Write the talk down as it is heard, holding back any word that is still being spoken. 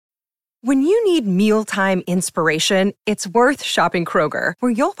When you need mealtime inspiration, it's worth shopping Kroger,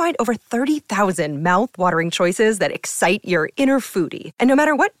 where you'll find over 30,000 mouth-watering choices that excite your inner foodie. And no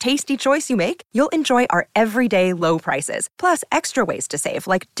matter what tasty choice you make, you'll enjoy our everyday low prices, plus extra ways to save,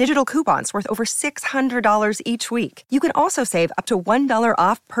 like digital coupons worth over $600 each week. You can also save up to $1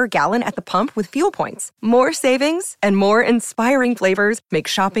 off per gallon at the pump with fuel points. More savings and more inspiring flavors make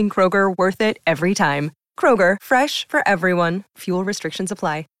shopping Kroger worth it every time. Kroger, fresh for everyone. Fuel restrictions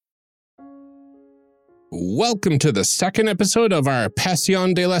apply. Welcome to the second episode of our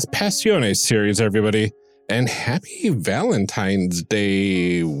Pasión de las Pasiones series, everybody. And happy Valentine's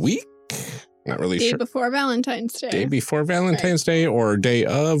Day week. Not really sure. Day before Valentine's Day. Day before Valentine's Day, or day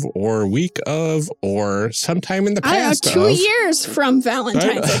of, or week of, or sometime in the past. I don't know, 2 years from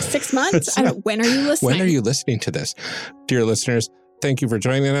Valentine's, like 6 months. When are you listening? When are you listening to this? Dear listeners, thank you for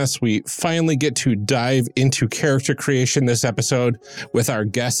joining us. We finally get to dive into character creation this episode with our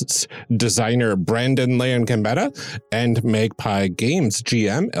guests, designer Brandon Leon-Gambetta and Magpie Games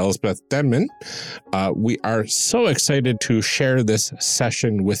GM Elsbeth Denman. We are so excited to share this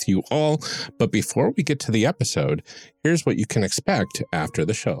session with you all. But before we get to the episode, here's what you can expect after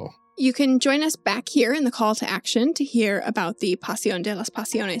the show. You can join us back here in the call to action to hear about the Pasión de las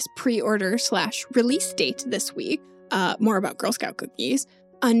Pasiones pre-order/release date this week. More about Girl Scout cookies.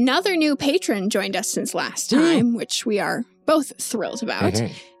 Another new patron joined us since last time, which we are both thrilled about.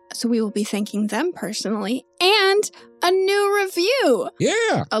 So we will be thanking them personally. And a new review.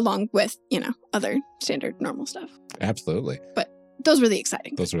 Yeah. Along with, other standard normal stuff. Absolutely. But those were the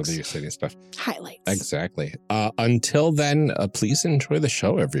exciting Those were the exciting stuff. Highlights. Exactly. Until then, please enjoy the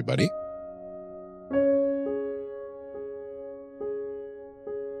show, everybody.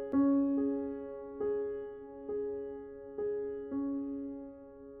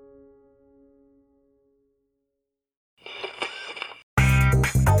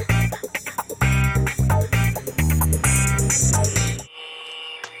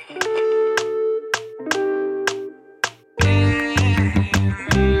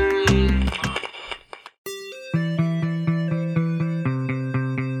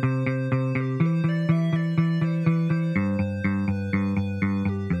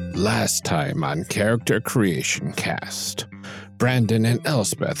 Last time on Character Creation Cast, Brandon and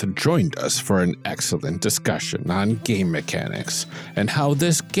Elsbeth joined us for an excellent discussion on game mechanics and how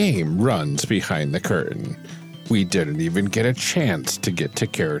this game runs behind the curtain. We didn't even get a chance to get to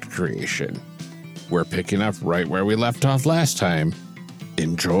character creation. We're picking up right where we left off last time.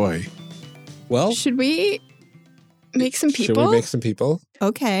 Enjoy. Well, should we make some people? Should we make some people?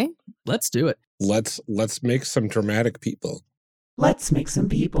 Okay. Let's do it. Let's make some dramatic people. Let's make some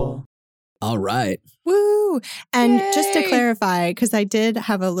people. All right. Woo! And Yay! just to clarify, because I did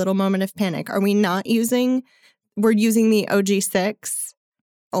have a little moment of panic, are we not using, we're using the OG6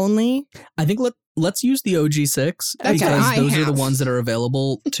 only? I think let's use the OG6 That's because those are the ones that are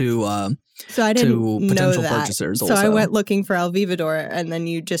available to so I didn't to know potential that. purchasers So also. I went looking for El Vivador, and then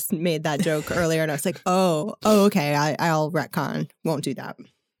you just made that joke earlier, and I was like, oh, okay, I'll retcon. Won't do that.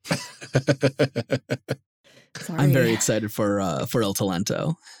 Sorry. I'm very excited for El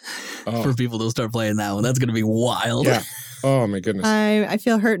Talento. Oh. For people to start playing that one. That's going to be wild. Yeah. Oh, my goodness. I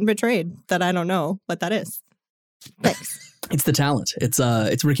feel hurt and betrayed that I don't know what that is. Thanks. It's the talent.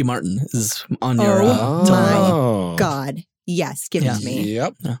 It's Ricky Martin is on your my God. Yes, give it to me.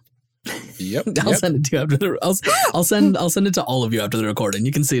 Yep. Yep. I'll send it to you after the. I'll send it to all of you after the recording.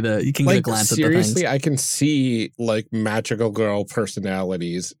 You can see you can get a glance at the things. Seriously, I can see magical girl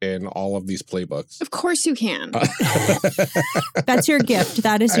personalities in all of these playbooks. Of course you can. That's your gift.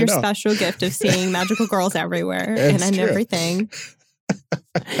 That is your special gift of seeing magical girls everywhere and everything.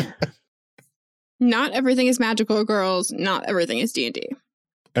 Not everything is magical girls. Not everything is D&D.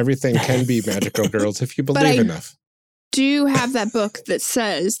 Everything can be magical girls if you believe enough. Do have that book that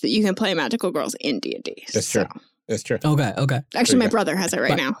says that you can play magical girls in D&D. That's true. That's true. Okay. Actually, my brother has it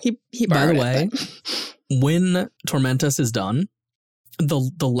right now. He borrowed By the way, when Tormentus is done,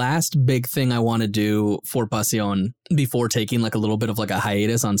 the last big thing I want to do for Pasión before taking a little bit of a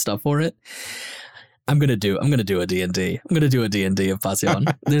hiatus on stuff for it, I'm gonna do a D&D. I'm gonna do a D&D of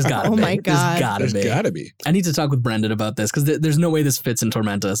Pasión. There's gotta be. Oh my God. There's gotta be. I need to talk with Brendan about this because there's no way this fits in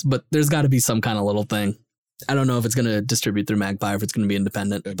Tormentus, but there's got to be some kind of little thing. I don't know if it's going to distribute through Magpie or if it's going to be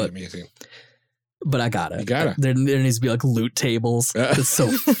independent. That'd be amazing. But I got it. You got it. There needs to be loot tables. It's so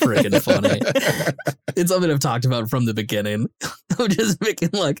freaking funny. It's something I've talked about from the beginning. I'm just making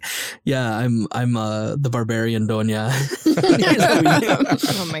I'm the barbarian Doña.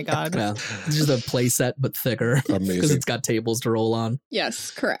 Oh my God. Yeah, it's just a play set but thicker. Amazing. Because it's got tables to roll on. Yes,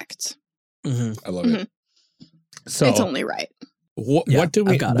 correct. Mm-hmm. I love it. So it's only right. What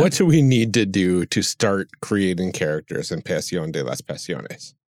do we need to do to start creating characters in Pasión de las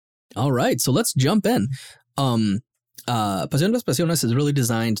Pasiones? All right, so let's jump in. Pasión de las Pasiones is really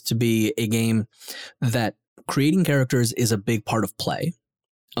designed to be a game that creating characters is a big part of play.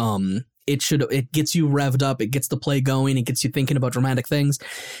 It gets you revved up, it gets the play going, it gets you thinking about dramatic things,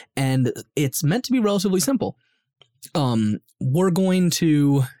 and it's meant to be relatively simple. We're going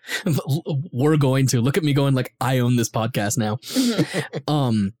to look at me going like I own this podcast now.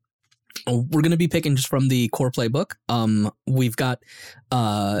 We're going to be picking just from the core playbook. We've got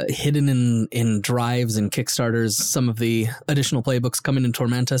hidden in drives and Kickstarters some of the additional playbooks coming in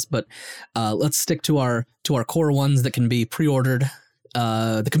Tormentas, but let's stick to our core ones that can be pre-ordered.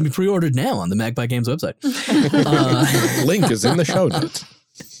 That can be pre-ordered now on the Magpie Games website. Link is in the show notes.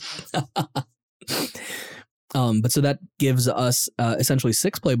 But so that gives us essentially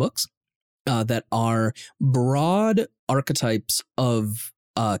 6 playbooks that are broad archetypes of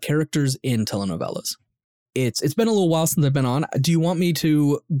characters in telenovelas. It's been a little while since I've been on. Do you want me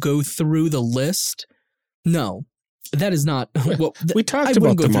to go through the list? No, that is not. Well, we talked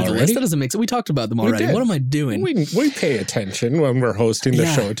about them already. That doesn't make sense. We talked about them already. What am I doing? We pay attention when we're hosting the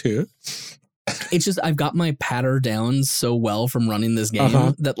show too. It's just I've got my patter down so well from running this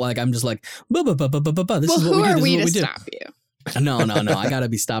game that like I'm just like this is what we do. This is what we do. Stop you? No. I gotta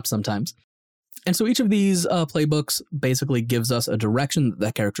be stopped sometimes. And so each of these playbooks basically gives us a direction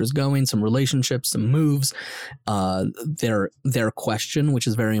that character is going, some relationships, some moves, their question, which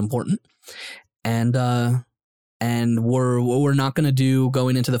is very important, and we're not going to do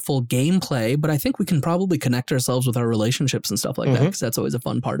going into the full gameplay, but I think we can probably connect ourselves with our relationships and stuff like that, because that's always a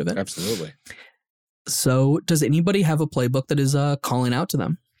fun part of it. Absolutely. So does anybody have a playbook that is calling out to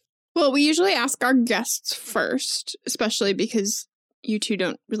them? Well, we usually ask our guests first, especially because you two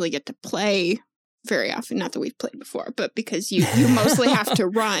don't really get to play very often. Not that we've played before, but because you mostly have to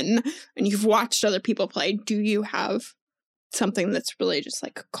run and you've watched other people play. Do you have something that's really just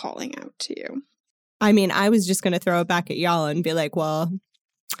like calling out to you? I mean, I was just going to throw it back at y'all and be like, well,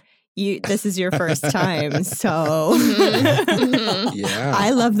 this is your first time, so yeah.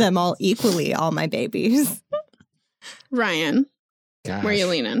 I love them all equally, all my babies. Ryan, where are you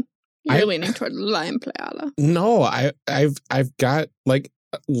leaning? You're leaning toward La Empleada. No, I've got like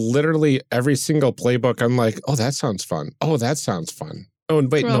literally every single playbook. I'm like, oh, that sounds fun. Oh, that sounds fun. Oh, and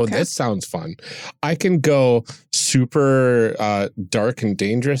wait, no, that sounds fun. I can go super dark and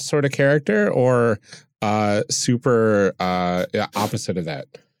dangerous sort of character, or super opposite of that.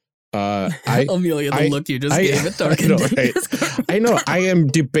 Amelia, the look you just gave it, dark and dangerous. Right? I know. I am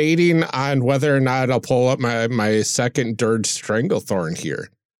debating on whether or not I'll pull up my second Dirge Stranglethorn here.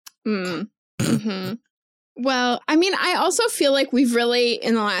 Mm-hmm. Well, I mean, I also feel like we've really,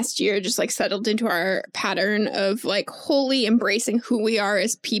 in the last year, just like settled into our pattern of like wholly embracing who we are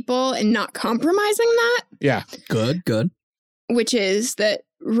as people and not compromising that. Yeah. Good. Which is that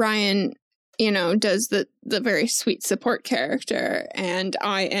Ryan, does the very sweet support character, and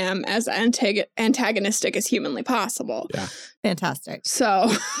I am as antagonistic as humanly possible. Yeah. Fantastic. So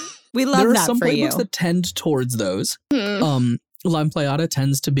we love that for you. There are some playbooks that tend towards those. La Empleada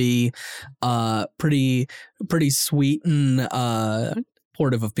tends to be pretty sweet and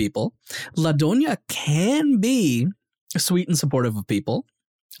supportive of people. La Doña can be sweet and supportive of people.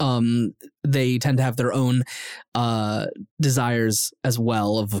 They tend to have their own desires as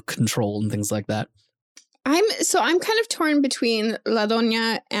well of control and things like that. I'm kind of torn between La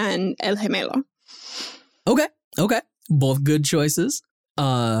Doña and El Gemelo. Okay. Both good choices.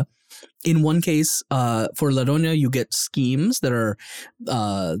 In one case, for La Doña, you get schemes that are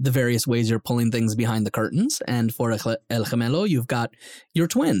the various ways you're pulling things behind the curtains. And for El Gemelo, you've got your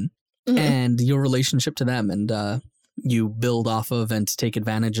twin and your relationship to them. And you build off of and take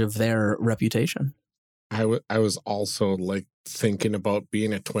advantage of their reputation. I was also like thinking about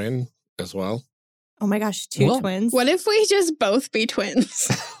being a twin as well. Oh my gosh, two twins. What if we just both be twins?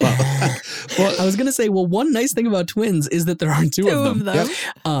 Well, I was going to say, one nice thing about twins is that there aren't two of them.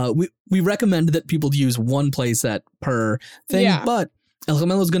 Yep. We recommend that people use one playset per thing, but El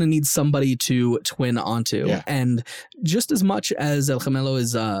Gemelo is going to need somebody to twin onto. Yeah. And just as much as El Gemelo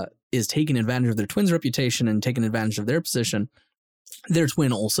is taking advantage of their twin's reputation and taking advantage of their position, their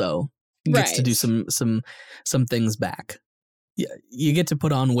twin also gets to do some things back. Yeah, you get to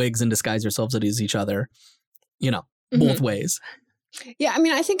put on wigs and disguise yourselves as each other, both ways. Yeah, I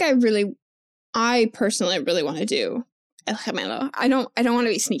mean, I personally really want to do El Gemelo. I don't want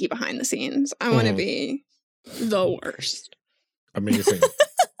to be sneaky behind the scenes. I want to be the worst. Amazing.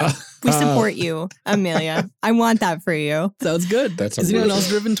 We support you, Amelia. I want that for you. Sounds good. That's Is anyone amazing. else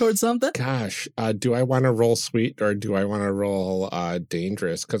driven towards something? Gosh, do I want to roll sweet or do I want to roll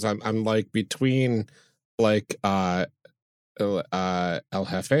dangerous? Because I'm like between like El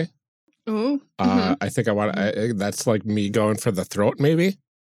Jefe. Ooh. I think I want to. That's like me going for the throat, maybe.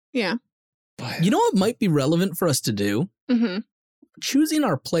 Yeah. But, You know what might be relevant for us to do? Mm-hmm. Choosing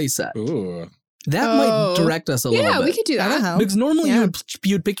our playset. ooh, That Oh. might direct us a little Yeah, bit. we could do That'll that. help. Because normally Yeah.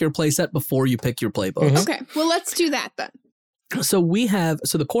 you'd pick your playset before you pick your playbooks. Mhm. Okay. Well, let's do that then. So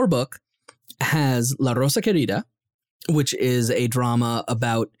the core book has La Rosa Querida, which is a drama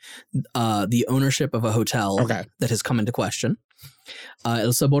about the ownership of a hotel okay. that has come into question.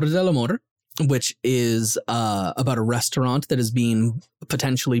 El Sabor del Amor, which is about a restaurant that is being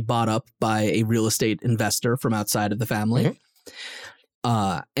potentially bought up by a real estate investor from outside of the family.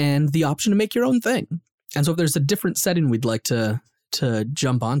 Mhm. And the option to make your own thing. And so if there's a different setting we'd like to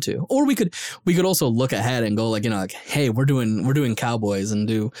jump onto, or we could also look ahead and go like, like, hey, we're doing cowboys and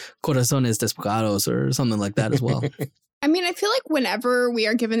do Corazones Despegados or something like that as well. I mean, I feel like whenever we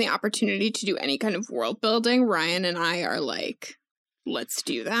are given the opportunity to do any kind of world building, Ryan and I are like, let's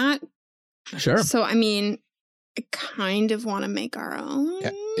do that. Sure. So, I mean, I kind of want to make our own.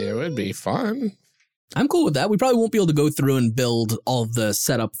 Yeah, it would be fun. I'm cool with that. We probably won't be able to go through and build all of the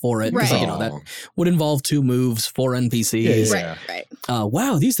setup for it. 'Cause, Right. that would involve 2 moves, 4 NPCs. Yeah. Right.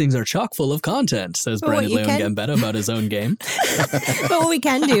 Wow, these things are chock full of content, says But what Brandon you can- Leon-Gambetta about his own game. But what we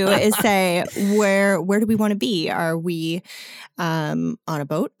can do is say, where do we want to be? Are we on a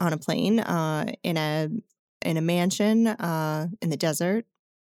boat, on a plane, in a mansion, in the desert?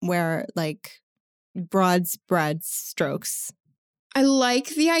 Where, like, broad strokes. I like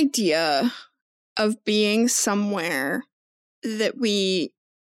the idea of being somewhere that we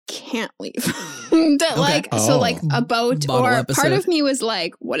can't leave. That, like, so Oh. like a boat, Bottle or episode. part of me was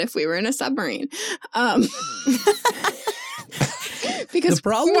like, what if we were in a submarine? Because The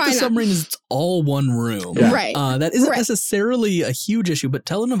problem with why the not? submarine is it's all one room. Yeah. Right. That isn't Right. necessarily a huge issue, but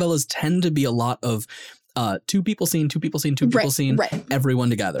telenovelas tend to be a lot of 2 people scene, 2 people scene, 2 people scene, Right. everyone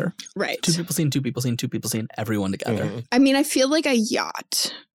together. Right. 2 people scene, 2 people scene, 2 people scene, everyone together. Mhm. I mean, I feel like a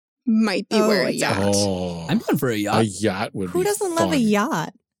yacht might be Oh, where a it's yacht. at. Oh, I'm down for a a yacht. yacht would Who be doesn't love a fun.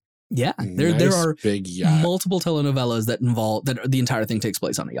 yacht? Yeah, there Nice are big yacht. multiple telenovelas that involve that the entire thing takes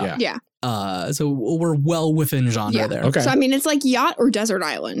place on a yacht. Yeah. So we're well within genre Yeah. there. Okay. So I mean, it's like yacht or desert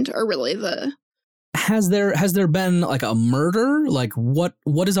island are really the. Has there been like a murder? Like what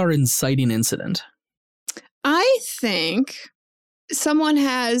is our inciting incident? I think someone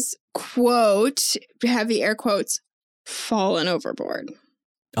has, quote, heavy air quotes, fallen overboard.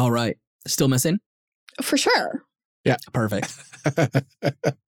 All right, still missing. For sure. Perfect.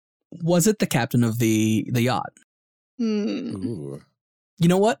 Was it the captain of the yacht? Hmm. Ooh. You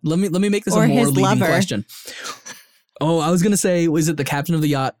know what? Let me make this Or a more his leading lover. question. Oh, I was gonna say, was it the captain of the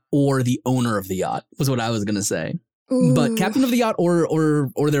yacht or the owner of the yacht? Was what I was gonna say. But Ooh. captain of the yacht or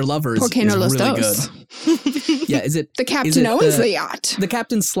their lovers Por qué no is los really dos? good. Yeah, is it The captain it owns the- the yacht. the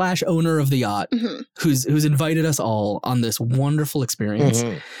captain / owner of the yacht Mhm. who's invited us all on this wonderful experience?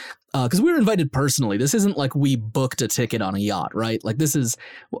 Mhm. Because we were invited personally. This isn't like we booked a ticket on a yacht, right? Like this is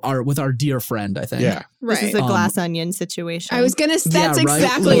with our dear friend, I think. Yeah. This is Right. a glass onion situation. I was gonna. That's Yeah, right?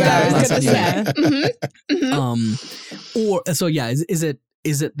 exactly Like what I was that. gonna say. Yeah. Mhm. Or so yeah, is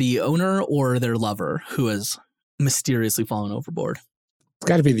it the owner or their lover who has mysteriously fallen overboard? It's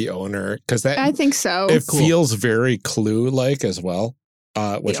got to be the owner because that I think so. it Cool. feels very Clue-like as well.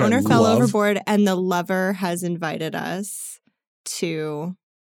 Which The owner I fell love. overboard, and the lover has invited us to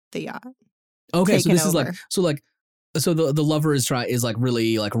the yacht. Okay, so Taken this is over. so the lover is like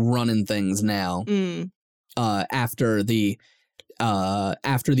really like running things now. Mm. After the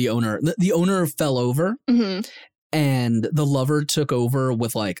owner the owner fell over Mhm. and the lover took over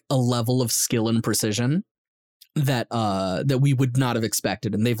with like a level of skill and precision that we would not have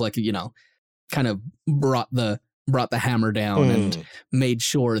expected, and they've like kind of brought the hammer down and made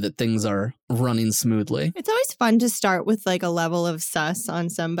sure that things are running smoothly. It's always fun to start with like a level of sus on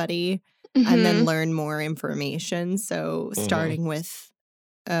somebody and Mhm. then learn more information. So starting with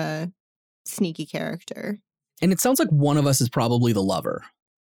a sneaky character. And it sounds like one of us is probably the lover,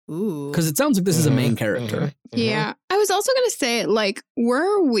 Ooh. because it sounds like this is a main Mhm, character. mhm, mhm. Yeah. I was also going to say, like,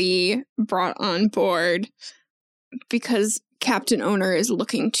 were we brought on board because Captain Owner is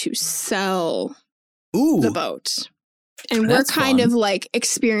looking to sell Ooh, the boat? And we're That's kind fun. of like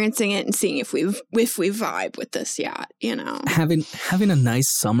experiencing it and seeing if we vibe with this yacht, having a nice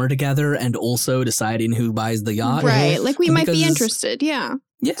summer together and also deciding who buys the yacht. Right. Like we might be Because- interested. Yeah.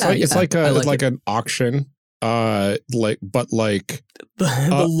 Yeah, It's like, it's yeah, like I a it's like like it. an auction the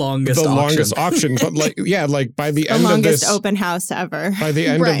longest auction, but like, yeah, like by the end longest of this open house ever. by the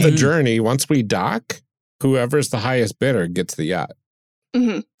end of the journey, once we dock, whoever's the highest bidder gets the yacht.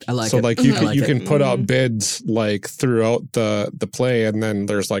 Mm-hmm. I like so it. like you can put out bids like throughout the play, and then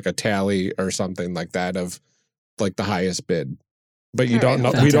there's like a tally or something like that of like the highest bid. But you don't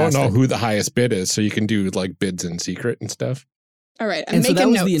know. We don't know who the highest bid is, so you can do like bids in secret and stuff. All right, I'm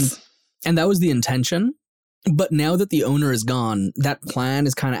making notes. And that was the intention. But now that the owner is gone, that plan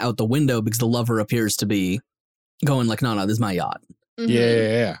is kind of out the window because the lover appears to be going like, no, this is my yacht. Mm-hmm.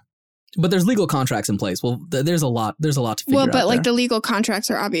 Yeah. But there's legal contracts in place. Well, there's a lot to figure out. Well, but like there. the legal contracts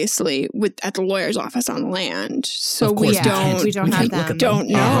are obviously at the lawyer's office on land, so we don't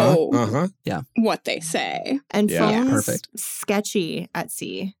know what they say. And phones sketchy at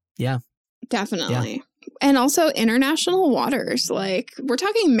sea. Yeah, definitely. Yeah. And also international waters, like we're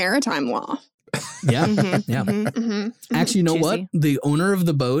talking maritime law. Yeah, yeah. Mm-hmm. Actually, you know what? The owner of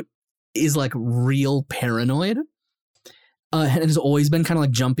the boat is like real paranoid. And has always been kind of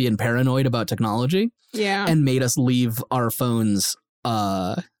like jumpy and paranoid about technology. Yeah. And made us leave our phones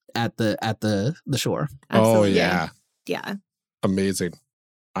at the shore. Absolutely. Oh yeah. Yeah. Amazing.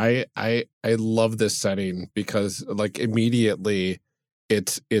 I love this setting because like immediately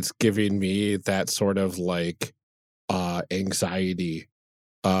it's giving me that sort of like anxiety.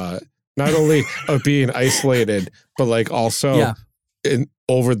 Not only of being isolated, but like also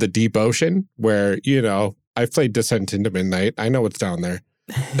over the deep ocean where, you know, I've played Descent into Midnight. I know what's down there.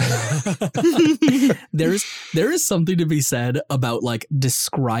 There is something to be said about like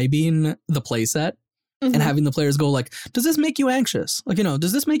describing the playset and having the players go like, does this make you anxious? Like, you know,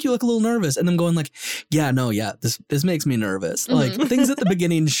 does this make you like a little nervous? And them going like, this makes me nervous. Like things at the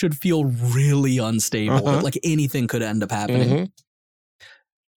beginning should feel really unstable. But, like anything could end up happening.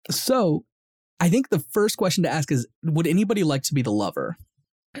 So I think the first question to ask is, would anybody like to be the lover?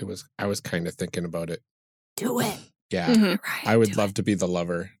 I was kind of thinking about it. Do it. Yeah, I would love to be the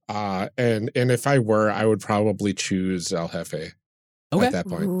lover. And if I were, I would probably choose El Jefe at that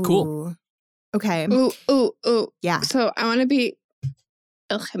point. Ooh. Cool. Okay. Ooh. Yeah. So I want to be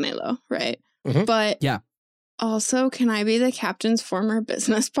El Gemelo, right? But also, can I be the captain's former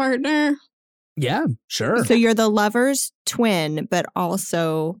business partner? Yeah, sure. So you're the lover's twin, but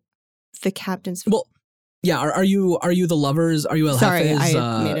also the captain's. Well, yeah. Are you the lovers? Are you El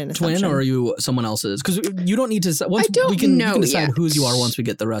Jefe's twin, or are you someone else's? Because you don't need to. Once we can decide whose you are once we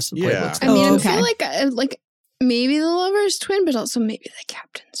get the rest of the playbooks. I mean, I feel like maybe the lover's twin, but also maybe the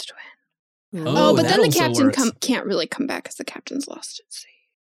captain's twin. Oh, but then the captain can't really come back because the captain's lost at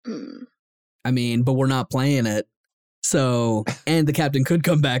sea. I mean, but we're not playing it. So, and the captain could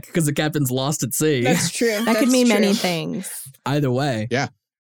come back because the captain's lost at sea. That's true. That could mean many things. Either way. Yeah.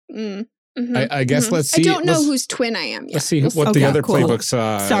 I guess let's see. I don't know whose twin I am yet. Let's see what the other playbooks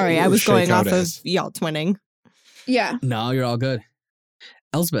Sorry, I was going off of y'all twinning. Yeah. No, you're all good.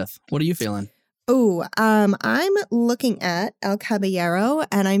 Elsbeth, what are you feeling? Oh, I'm looking at El Caballero,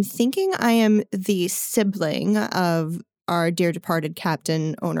 and I'm thinking I am the sibling of our dear departed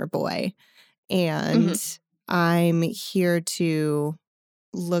captain, owner boy. And I'm here to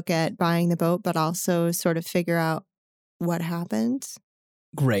look at buying the boat, but also sort of figure out what happened.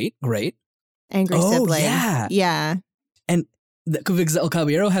 Great. Angry sibling. Yeah. And El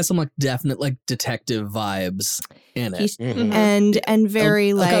Caballero has some like definite like detective vibes in it. And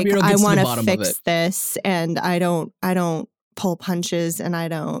very like, I want to fix this, and I don't pull punches, and I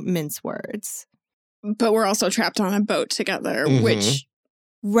don't mince words. But we're also trapped on a boat together, which...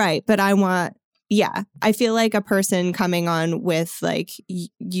 Right, but I want... Yeah, I feel like a person coming on with like,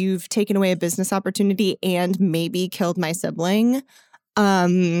 you've taken away a business opportunity and maybe killed my sibling.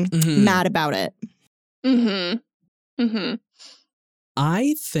 Mad about it.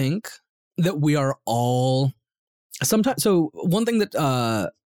 I think that we are all sometimes. So one thing that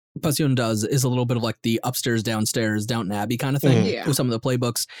Pasión does is a little bit of like the upstairs, downstairs, Downton Abbey kind of thing with some of the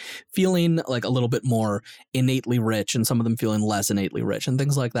playbooks, feeling like a little bit more innately rich and some of them feeling less innately rich and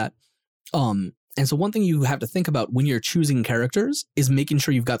things like that. And so one thing you have to think about when you're choosing characters is making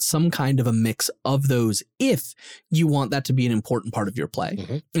sure you've got some kind of a mix of those if you want that to be an important part of your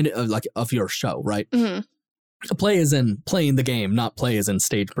play, and, like of your show, right? A play is in playing the game, not play is in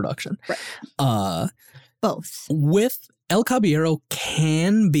stage production. Right. Both. With El Caballero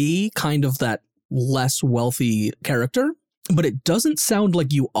can be kind of that less wealthy character, but it doesn't sound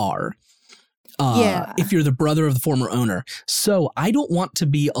like you are. If you're the brother of the former owner. So I don't want to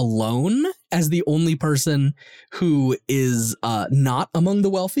be alone as the only person who is not among the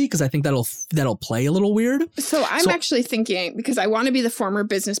wealthy, because I think that'll play a little weird. So I'm actually thinking, because I want to be the former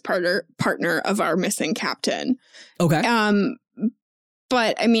business partner of our missing captain. Okay.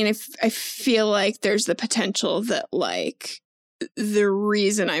 But I mean, if I feel like there's the potential that like the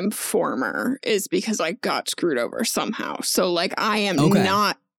reason I'm former is because I got screwed over somehow. So like I am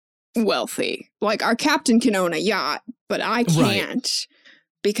not wealthy. Like our captain can own a yacht, but I can't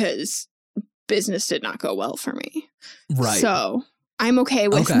because business did not go well for me. Right. So I'm okay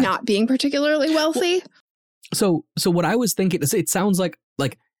with not being particularly wealthy. So what I was thinking is, it sounds like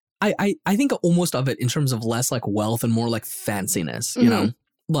I think almost of it in terms of less like wealth and more like fanciness, you know?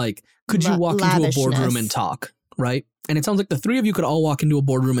 Like, could you walk into a boardroom and talk, right? And it sounds like the three of you could all walk into a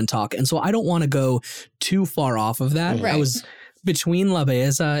boardroom and talk. And so I don't want to go too far off of that. Right. I was between La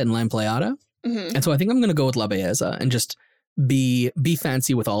Belleza and La Empleada. And so I think I'm going to go with La Belleza and just be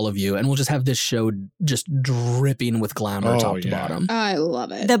fancy with all of you. And we'll just have this show just dripping with glamour top to bottom. I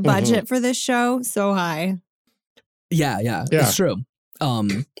love it. The budget for this show, so high. Yeah, it's true.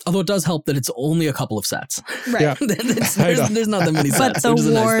 Although it does help that it's only a couple of sets. Right. Yeah. there's not that many sets. But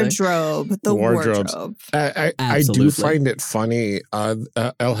the wardrobe. The wardrobes. wardrobe. I do find it funny.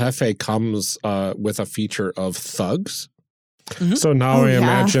 El Jefe comes with a feature of thugs. So now I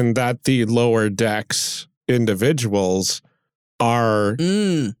imagine that the lower decks individuals are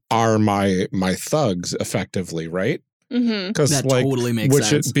my thugs effectively, right? Because that totally makes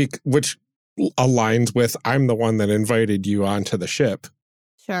sense. Which aligns with I'm the one that invited you onto the ship.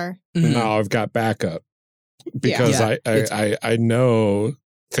 Sure. Now I've got backup because I know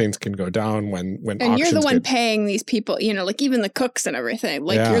things can go down when and you're the one paying these people, you know, like even the cooks and everything.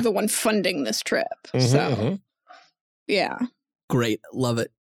 Like you're the one funding this trip. Yeah. Great. Love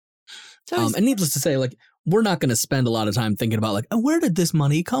it. And needless to say, like, we're not going to spend a lot of time thinking about like, oh, where did this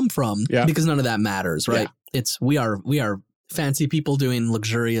money come from? Yeah. Because none of that matters, right? It's we are fancy people doing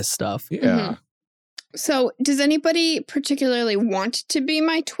luxurious stuff. Yeah. So does anybody particularly want to be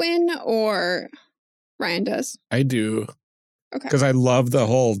my twin, or Ryan does? I do. Okay. Because I love the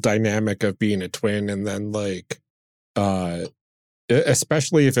whole dynamic of being a twin, and then like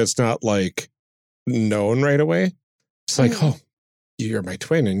especially if it's not like known right away. It's like, oh, you're my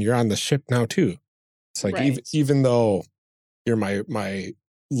twin and you're on the ship now too. It's like even though you're my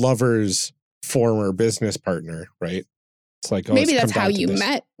lover's former business partner, right? It's like, oh, maybe that's how you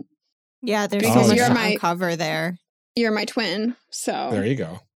met. Yeah, there's so much to uncover there. You're my twin, so there you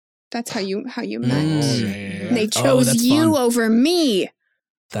go. That's how you met. And they chose you over me.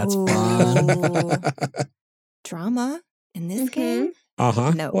 That's fun. Drama in this game?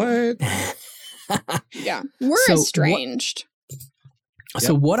 No. What? Yeah, we're estranged.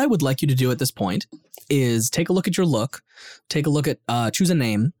 So what I would like you to do at this point is take a look at your look, take a look at choose a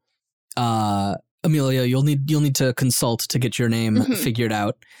name. Amelia, you'll need to consult to get your name figured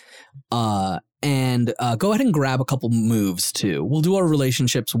out. And go ahead and grab a couple moves too. We'll do our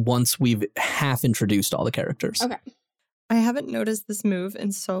relationships once we've half introduced all the characters. Okay. I haven't noticed this move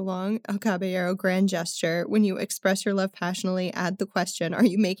in so long. El Caballero grand gesture. When you express your love passionately, add the question, are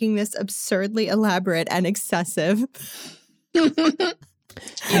you making this absurdly elaborate and excessive?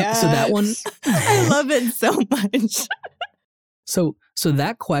 Yeah. So that one, I love it so much. So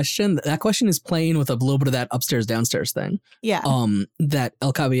that question is playing with a little bit of that upstairs downstairs thing. Yeah. That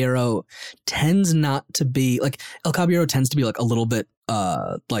El Caballero tends not to be like El Caballero tends to be like a little bit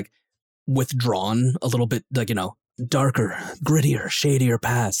like withdrawn, a little bit like, you know, darker, grittier, shadier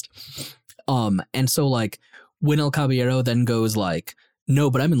past. And so like when El Caballero then goes like,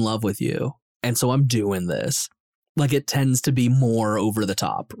 no, but I'm in love with you, and so I'm doing this. Like it tends to be more over the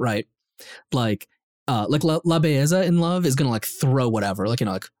top, right? Like La Belleza in love is gonna like throw whatever, like, you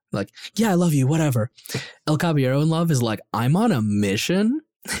know, like yeah, I love you, whatever. El Caballero in love is like, I'm on a mission.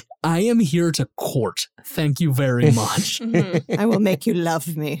 I am here to court. Thank you very much. I will make you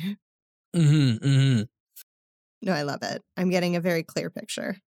love me. No, I love it. I'm getting a very clear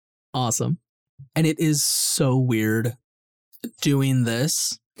picture. Awesome. And it is so weird doing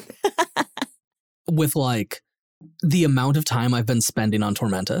this with like the amount of time I've been spending on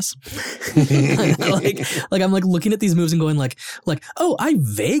Tormentus. like I'm like looking at these moves and going like, oh, I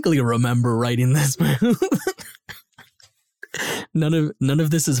vaguely remember writing this move. None of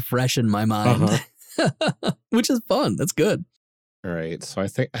this is fresh in my mind, which is fun. That's good. All right. So I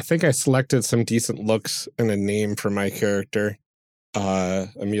think I selected some decent looks and a name for my character.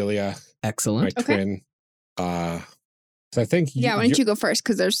 Amelia. Excellent. My twin. So I think why don't you go first?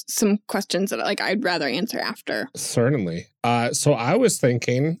 Because there's some questions that like I'd rather answer after. Certainly. So I was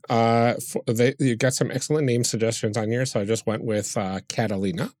thinking you got some excellent name suggestions on here, so I just went with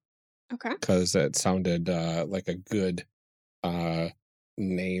Catalina. Okay. Because it sounded like a good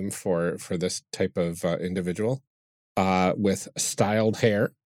name for this type of individual. With styled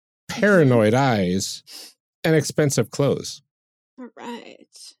hair, paranoid eyes, and expensive clothes. All right.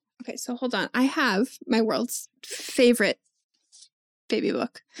 Okay, so hold on. I have my world's favorite baby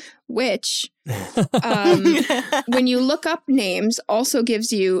book, which when you look up names also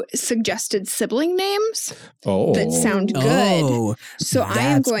gives you suggested sibling names that sound good. Oh, so I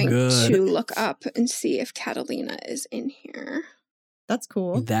am that's going good. to look up and see if Catalina is in here. That's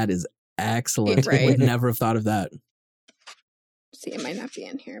cool. That is excellent. Right? Would never have thought of that. See, it might not be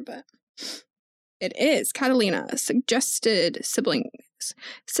in here, but it is. Catalina, suggested siblings,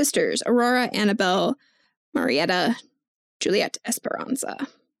 sisters, Aurora, Annabelle, Marietta, Juliet, Esperanza.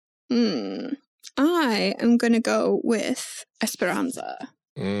 I am going to go with Esperanza.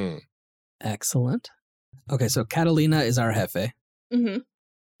 Excellent. Okay, so Catalina is our jefe.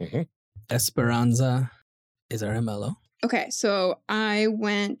 Esperanza is our gemelo. Okay, so I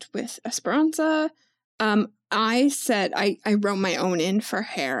went with Esperanza. I said, I wrote my own in for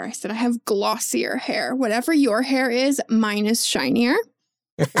hair. I said, I have glossier hair. Whatever your hair is, mine is shinier.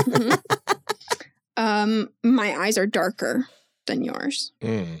 My eyes are darker than yours.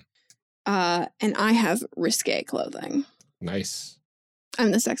 And I have risque clothing. Nice.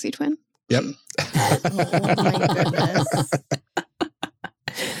 I'm the sexy twin. Yep. Oh my goodness.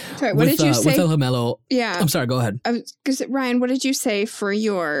 Sorry, what did you say? With El Gemelo. Yeah. I'm sorry, go ahead. Ryan, what did you say for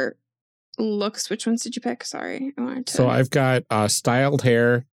your looks? Which ones did you pick? Sorry. I wanted to... So I've got styled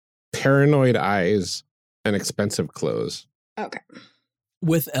hair, paranoid eyes, and expensive clothes. Okay.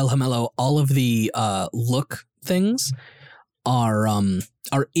 With El Gemelo, all of the look things are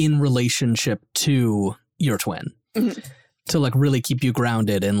in relationship to your twin. To like really keep you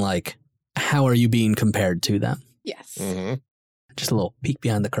grounded in like how are you being compared to them? Yes. Just a little peek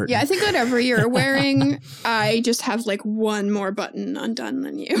behind the curtain. Yeah, I think whatever you're wearing, I just have like one more button undone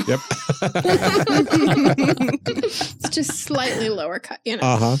than you. Yep. It's just slightly lower cut, you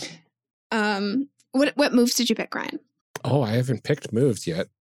know. What moves did you pick, Ryan? Oh, I haven't picked moves yet.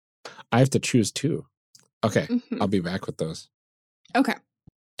 I have to choose two. Okay, I'll be back with those. Okay.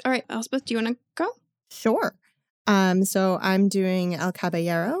 All right, Elsbeth, do you want to go? Sure. So I'm doing El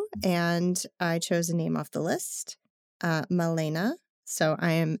Caballero, and I chose a name off the list. Malena. So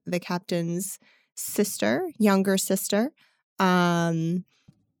I am the captain's sister, younger sister. Didn't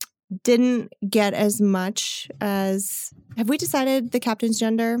get as much as... Have we decided the captain's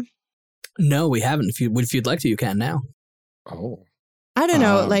gender? No, we haven't. If you'd like to, you can now. Oh. I don't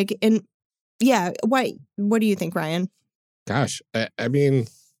know. What do you think, Ryan? Gosh, I mean,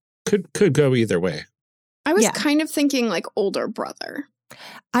 could go either way. I was kind of thinking like older brother.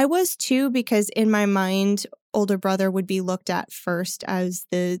 I was too, because in my mind, older brother would be looked at first as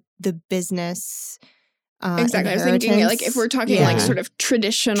the business. Exactly. I was thinking like if we're talking like sort of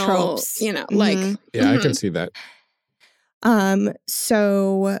traditional tropes, you know, like. Yeah, I can see that.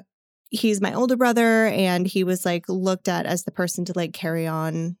 So he's my older brother, and he was like looked at as the person to like carry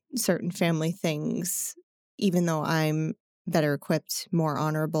on certain family things, even though I'm better equipped, more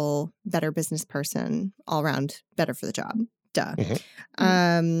honorable, better business person, all around better for the job. Duh.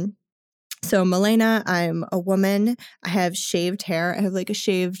 So Malena, I'm a woman. I have shaved hair. I have like a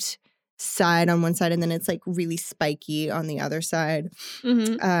shaved side on one side, and then it's like really spiky on the other side.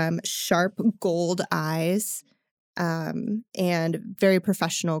 Sharp gold eyes, and very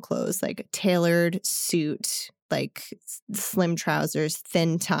professional clothes, like tailored suit, like slim trousers,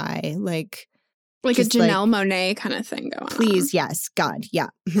 thin tie, like a Janelle Monáe kind of thing going on. Please, yes, God, yeah.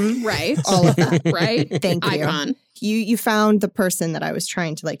 Right. All of that. Right. Thank you. Icon. You found the person that I was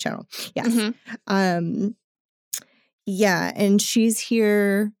trying to like channel. Yes. Yeah, and she's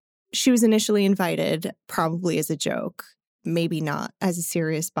here. She was initially invited probably as a joke, maybe not as a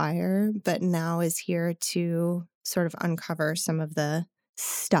serious buyer, but now is here to sort of uncover some of the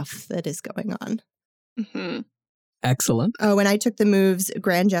stuff that is going on. Excellent. Oh, and I took the moves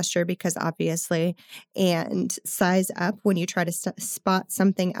grand gesture because obviously, and size up when you try to spot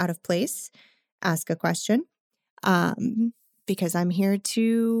something out of place, ask a question, because I'm here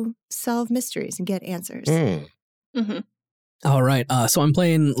to solve mysteries and get answers. All right. So I'm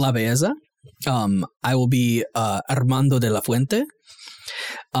playing La Belleza. I will be Armando de la Fuente.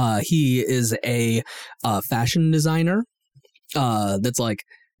 He is a fashion designer that's like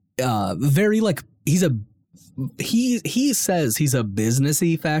very like he says he's a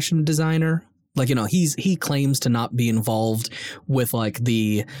businessy fashion designer. Like, you know, he claims to not be involved with like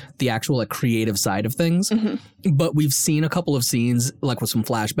the actual like creative side of things. But we've seen a couple of scenes like with some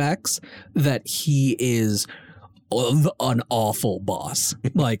flashbacks that he is an awful boss.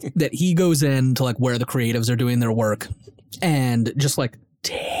 Like that he goes in to like where the creatives are doing their work and just like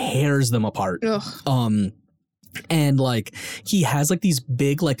tears them apart. Ugh. And like he has like these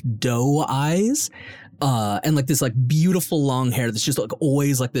big like doe eyes and like this like beautiful long hair that's just like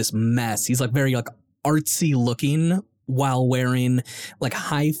always like this mess. He's like very like artsy looking while wearing like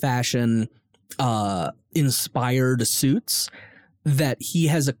high fashion inspired suits that he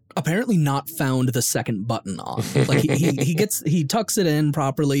has apparently not found the second button on. Like he tucks it in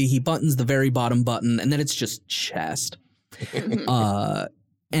properly, he buttons the very bottom button, and then it's just chest.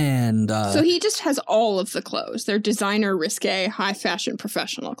 So he just has all of the clothes. They're designer, risque, high fashion,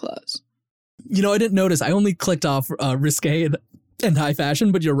 professional clothes. You know, I didn't notice. I only clicked off risque and high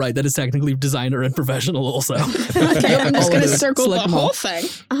fashion, but you're right. That is technically designer and professional also. I'm just going to circle the whole thing.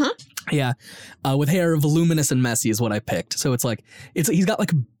 Yeah. With hair voluminous and messy is what I picked. So it's like, he's got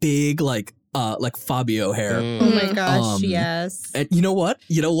like big, like Fabio hair. Oh my gosh, yes. And you know what?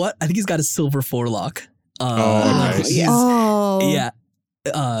 I think he's got a silver forelock. Nice. Yes. Yeah.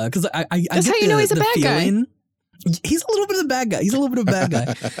 Because I that's how you know he's a bad feeling, guy. He's a little bit of a bad guy.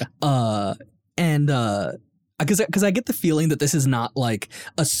 Because I get the feeling that this is not like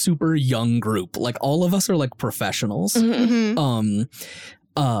a super young group. Like all of us are like professionals. Mm-hmm.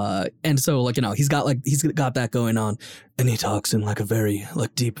 And so like, you know, he's got that going on, and he talks in like a very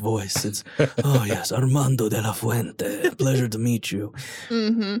like deep voice. It's oh yes, Armando de la Fuente, pleasure to meet you.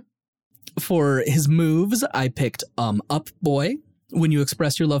 Mm-hmm. For his moves, I picked Up Boy. When you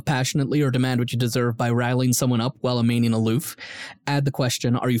express your love passionately or demand what you deserve by riling someone up while remaining aloof, add the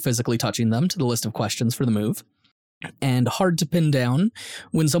question, are you physically touching them, to the list of questions for the move. And Hard to Pin Down.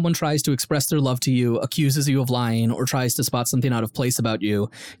 When someone tries to express their love to you, accuses you of lying, or tries to spot something out of place about you,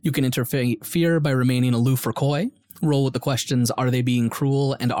 you can interfere by remaining aloof or coy. Roll with the questions, are they being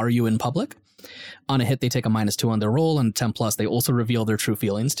cruel, and are you in public? On a hit, they take a -2 on their roll, and a 10+, they also reveal their true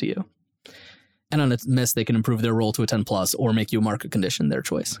feelings to you. And on a miss, they can improve their roll to a 10+ or make you a market condition, their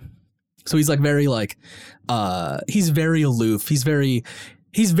choice. So he's like very like, he's very aloof. He's very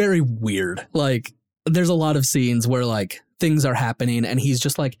weird. Like there's a lot of scenes where like things are happening and he's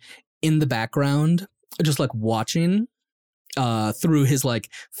just like in the background, just like watching through his like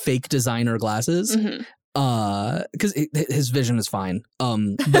fake designer glasses. Mm-hmm. Because his vision is fine.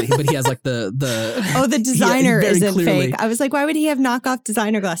 But he has like the the designer isn't clearly fake. I was like, why would he have knockoff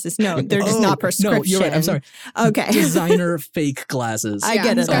designer glasses? No, they're just not prescription. No, you're right. I'm sorry. Okay, designer fake glasses. I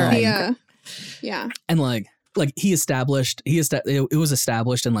get it. All right. Yeah, and like it was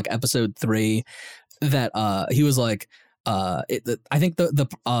established in like episode 3 that he was like I think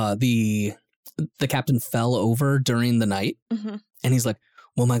the captain fell over during the night, and he's like,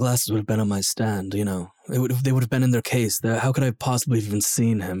 well, my glasses would have been on my stand, you know. They would have been in their case. How could I possibly have even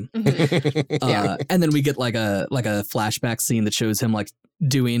seen him? And then we get like a flashback scene that shows him like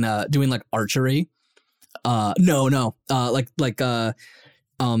doing like archery. Like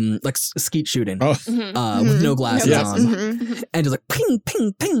skeet shooting. With no glasses on, and just like ping,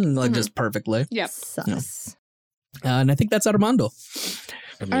 ping, ping, like just perfectly. Yep. Sus. And I think that's Armando.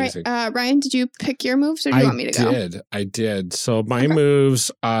 Amazing. All right, Ryan, did you pick your moves, or do you want me to go? I did. So my moves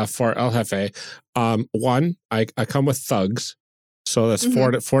for El Jefe, one, I come with thugs, so that's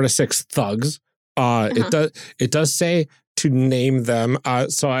 4 to 6 thugs. It does say to name them.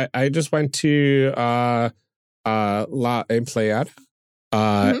 So I just went to La Empleada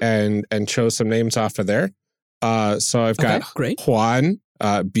and chose some names off of there. So I've got Juan,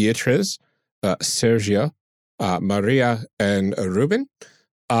 Beatriz, Sergio, Maria, and Ruben.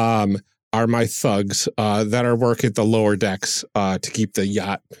 Are my thugs that are working the lower decks to keep the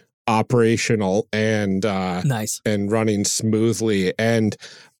yacht operational and nice and running smoothly. And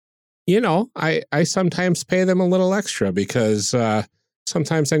you know, I sometimes pay them a little extra because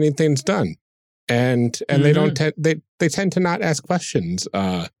sometimes anything's done, and they don't they tend to not ask questions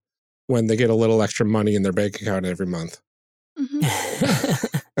when they get a little extra money in their bank account every month.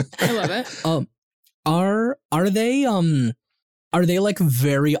 I love it. Are they like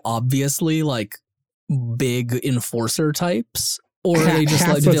very obviously like big enforcer types, or are they just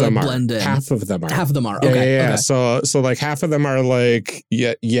like, do they like blend in? Half of them are. Half of them are. Okay. Yeah. So like half of them are like,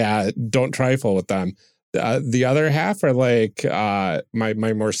 yeah, don't trifle with them. The other half are like my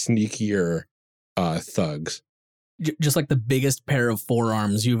more sneakier thugs. Just like the biggest pair of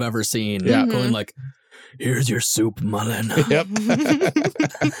forearms you've ever seen. Yeah. Going like, here's your soup, Mullen. Yep.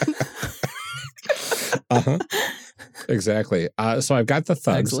 Exactly. So I've got the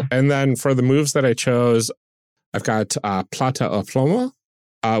thugs. Excellent. And then for the moves that I chose, I've got Plata o Plomo,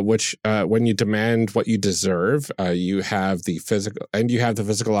 which when you demand what you deserve, you have the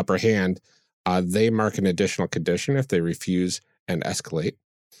physical upper hand. They mark an additional condition if they refuse and escalate.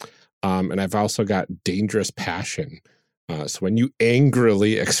 And I've also got dangerous passion. So when you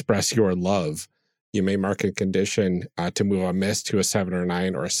angrily express your love, you may mark a condition to move a miss to a 7 or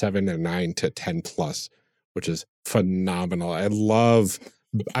 9, or a 7 and 9 to 10 plus, which is phenomenal. I love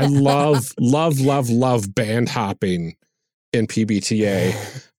band hopping in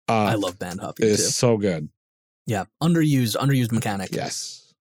PBTA. I love band hopping too. It's so good. Yeah, underused mechanic.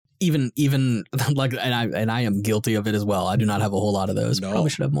 Yes. Even like, and I am guilty of it as well. I do not have a whole lot of those. No. Probably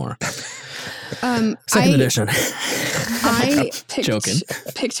should have more. Second edition. I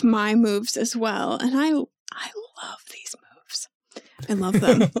picked my moves as well, and I love these moves. I love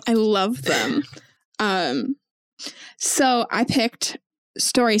them. I love them. So I picked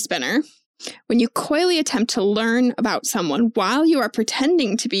Story Spinner. When you coyly attempt to learn about someone while you are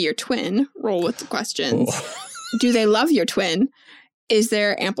pretending to be your twin, roll with the questions. Oh. Do they love your twin? Is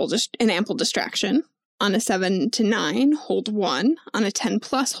there an ample distraction? On a 7 to 9, hold 1. On a 10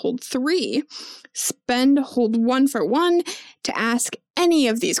 plus, hold 3. Hold 1 for 1 to ask any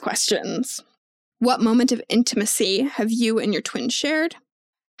of these questions. What moment of intimacy have you and your twin shared?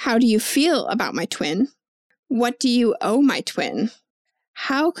 How do you feel about my twin? What do you owe my twin?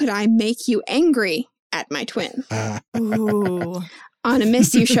 How could I make you angry at my twin? Ooh. On a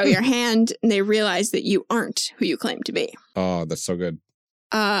miss, you show your hand, and they realize that you aren't who you claim to be. Oh, that's so good.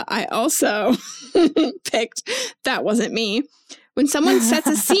 I also picked That Wasn't Me. When someone sets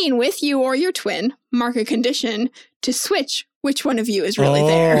a scene with you or your twin, mark a condition to switch which one of you is really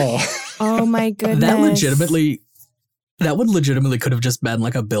there. Oh my goodness. That would legitimately could have just been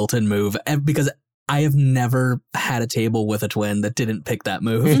like a built-in move, because I have never had a table with a twin that didn't pick that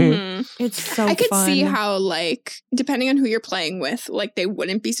move. Mm-hmm. It's so I could fun. see how, like, depending on who you're playing with, like, they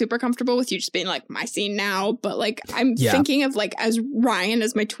wouldn't be super comfortable with you just being like, my scene now. But, like, I'm thinking of, like, as Ryan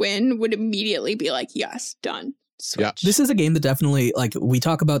as my twin would immediately be like, yes, done. Switch. Yeah. This is a game that definitely, like, we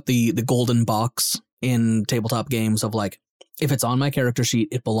talk about the golden box in tabletop games of, like, if it's on my character sheet,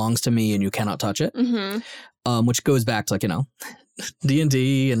 it belongs to me and you cannot touch it. Mm-hmm. Which goes back to, like, you know,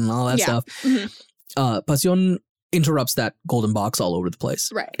 D&D and all that stuff. Mm-hmm. Pasión interrupts that golden box all over the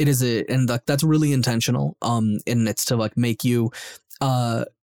place. Right. It is and that's really intentional. And it's to like make you, to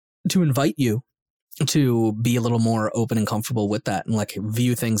invite you to be a little more open and comfortable with that, and like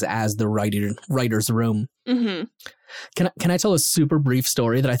view things as the writer's room. Mm-hmm. Can I tell a super brief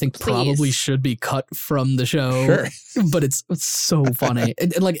story that I think probably should be cut from the show? Sure. But it's so funny.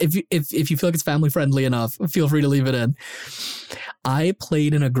 and like if you feel like it's family friendly enough, feel free to leave it in. I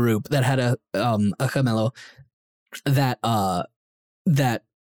played in a group that had a gemelo that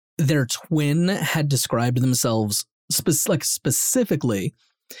their twin had described themselves specifically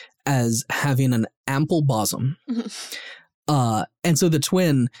as having an ample bosom. Mm-hmm. And so the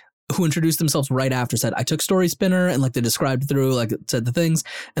twin, who introduced themselves right after, said, I took Story Spinner, and like they described through, like said the things,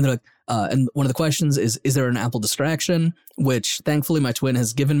 and they're like, and one of the questions is there an ample distraction? Which thankfully my twin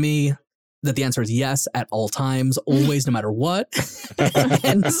has given me that the answer is yes at all times, always, no matter what.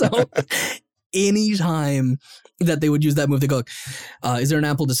 And so anytime that they would use that move, they go, is there an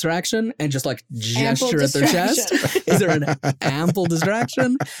ample distraction? And just like gesture at their chest. Is there an ample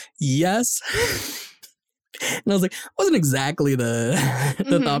distraction? Yes. And I was like, wasn't exactly the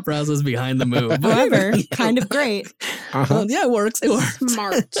thought process behind the move. However, kind of great. Yeah, it works. It works.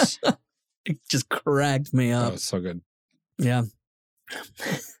 Smart. It just cracked me up. Oh, it's so good. Yeah.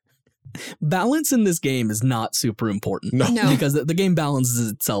 Balance in this game is not super important. No. Because the game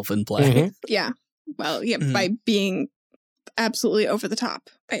balances itself in play. Mm-hmm. Yeah. Well, yeah, by being absolutely over the top,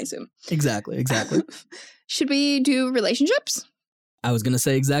 I assume. Exactly. Should we do relationships? I was going to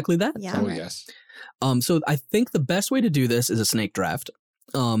say exactly that. Yeah. Oh, yes. So I think the best way to do this is a snake draft.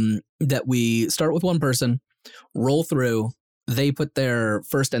 That we start with one person, roll through, they put their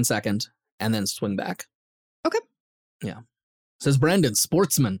first and second, and then swing back. Okay. Yeah. Says Brandon,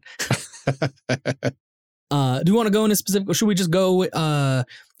 sportsman. Do you want to go in a specific, or should we just go,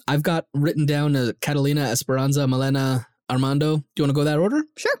 I've got written down Catalina, Esperanza, Malena, Armando. Do you want to go that order?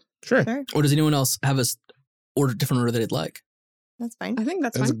 Sure. Or does anyone else have a different order that they'd like? That's fine. I think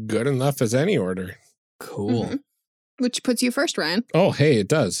that's That's fine. good enough as any order. Cool. Mm-hmm. Which puts you first, Ryan. Oh, hey, it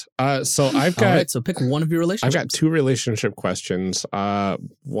does. So I've got All right, so pick one of your relationships. I've got 2 relationship questions.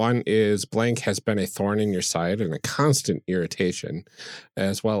 One is blank has been a thorn in your side and a constant irritation,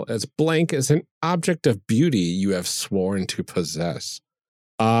 as well as blank is an object of beauty you have sworn to possess.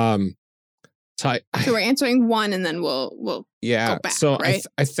 So we're answering one, and then we'll yeah. go back, so right?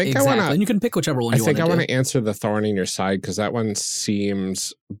 I think exactly. I want to. And you can pick whichever one you want to do. I want to answer the thorn in your side because that one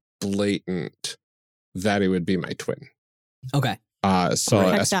seems blatant that it would be my twin. Okay. So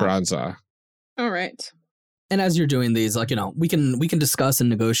Right. Esperanza. All right. And as you're doing these, like, we can discuss and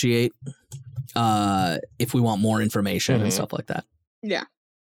negotiate if we want more information and stuff like that. Yeah.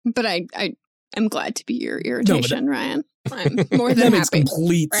 But I'm glad to be your irritation, Ryan. I'm more than that happy. makes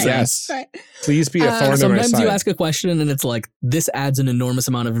complete Right. sense. Yes. Right. Please be a thorn in my Sometimes side. you ask a question and it's like, this adds an enormous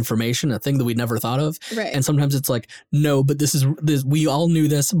amount of information, a thing that we'd never thought of. Right. And sometimes it's like, no, but this, we all knew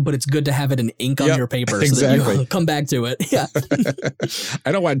this, but it's good to have it in ink on your paper so that you come back to it. Yeah.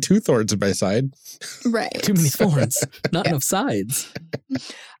 I don't want 2 thorns in my side. Right. Too many thorns, not enough sides.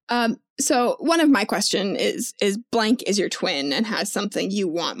 So one of my question is blank is your twin and has something you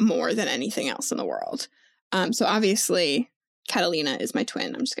want more than anything else in the world. So obviously Catalina is my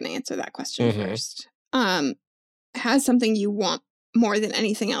twin. I'm just going to answer that question first. Has something you want more than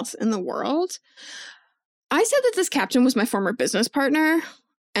anything else in the world? I said that this captain was my former business partner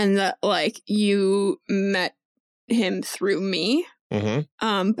and that like you met him through me.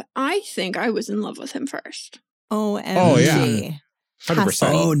 But I think I was in love with him first. OMG. Oh, yeah. 100%.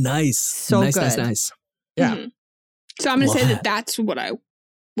 Oh, nice. So nice, good. nice. Yeah. So I'm going to say Love that that's what I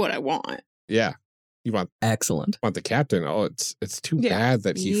want. Yeah. You want Excellent. the captain. Oh, it's too Yeah. bad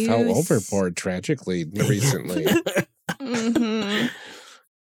that he fell overboard tragically recently.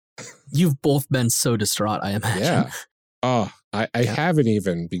 You've both been so distraught, I imagine. Yeah. Oh, I haven't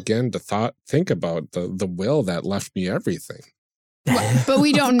even begun to think about the will that left me everything. But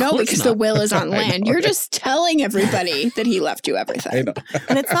we don't know course because not. the will is on I land. know. You're just telling everybody that he left you I everything. know.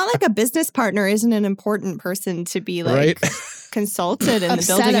 And it's not like a business partner isn't an important person to be like Right? consulted in the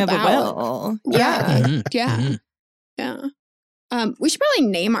Upset building of a about. will. Right. Yeah. Mhm. Yeah. Mhm. Yeah. We should probably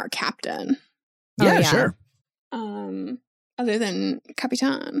name our captain. Oh, Yeah, yeah. sure. Other than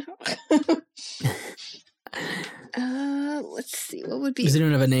Capitan. Let's see. What would be Does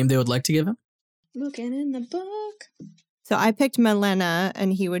anyone have a name they would like to give him? looking in the book? So I picked Milena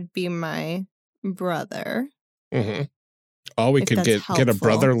and he would be my brother. Oh, we If could that's get a helpful.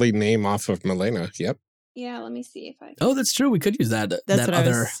 brotherly name off of Milena. Yep. Yeah, let me see if I Oh, that's true. We could use that That's that what I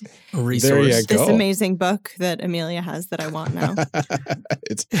other was, resource. There you this go. amazing book that Amelia has that I want now.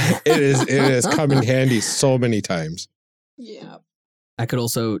 It has come in handy so many times. Yeah. I could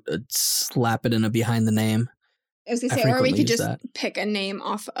also slap it in a behind the name. I was gonna I say, or we frequently could use just that. pick a name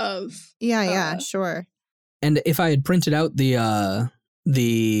off of Yeah, sure. And if I had printed out the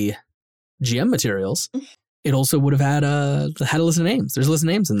GM materials, it also would have had a list of names. There's a list of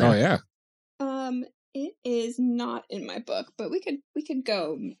names in there. Oh yeah. It is not in my book, but we could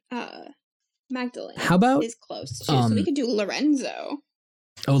go Magdalene. How about, is close too. So we could do Lorenzo.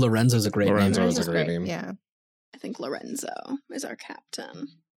 Oh, Lorenzo's a great Lorenzo name. is a great name. Yeah. I think Lorenzo is our captain.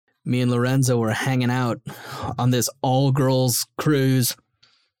 Me and Lorenzo were hanging out on this all-girls cruise,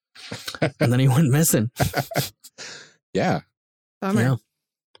 and then he went missing. Yeah. Bummer.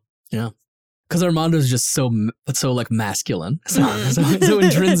 Yeah. Because Armando's just so like masculine, so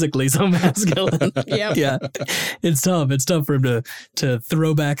intrinsically so masculine. Yep. Yeah, it's tough. It's tough for him to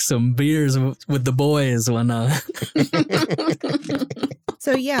throw back some beers with the boys when.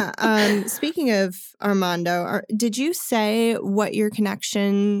 So yeah, speaking of Armando, did you say what your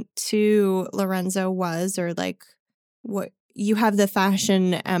connection to Lorenzo was, or like what you have the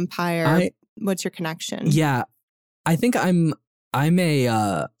fashion empire? What's your connection? Yeah, I think I'm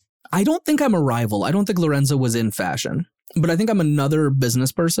a. I don't think I'm a rival. I don't think Lorenzo was in fashion, but I think I'm another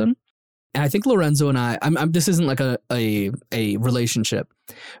business person. And I think Lorenzo and I'm this isn't like a relationship,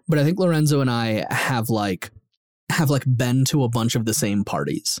 but I think Lorenzo and I have been to a bunch of the same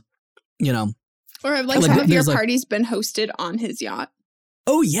parties, you know. Or have Like, some of your there's, like- parties been hosted on his yacht?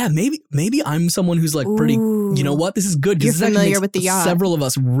 Oh yeah, maybe I'm someone who's like pretty. Ooh. You know what? This is good. You're This actually familiar makes with the yacht. Several of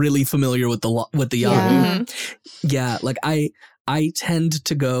us really familiar with the yacht. Yeah. Yeah, like I tend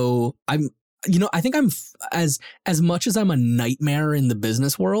to go. I think I'm as much as I'm a nightmare in the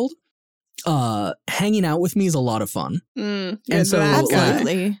business world. Hanging out with me is a lot of fun. And so,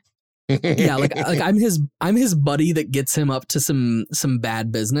 Absolutely. Yeah, like I'm his buddy that gets him up to some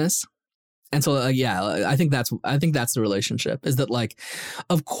bad business. And so, yeah, I think that's the relationship, is that, like,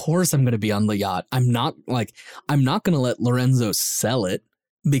 of course I'm going to be on the yacht. I'm not going to let Lorenzo sell it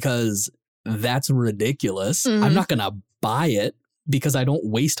because that's ridiculous. Mhm. I'm not going to buy it because I don't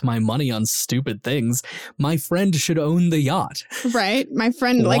waste my money on stupid things. My friend should own the yacht. right? My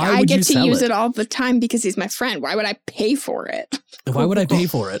friend, like, Why I would get you to sell use it? it all the time because he's my friend. Why would I pay for it? Why would I pay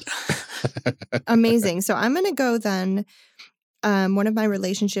for it? Amazing. So I'm going to go then. One of my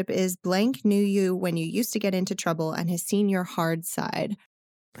relationship is blank knew you when you used to get into trouble and has seen your hard side.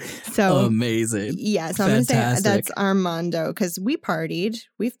 So Amazing. yeah, so I'm going to say Fantastic. that's Armando because we've partied.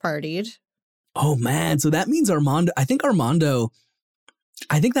 Oh man, so that means Armando. I think Armando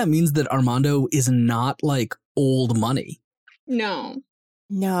I think that means that Armando is not like old money. No.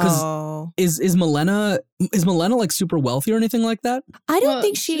 No. Is Milena like super wealthy or anything like that? I don't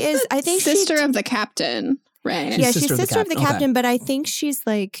think she is. I think sister of the captain, right? Yeah, she's sister of the captain, Okay. but I think she's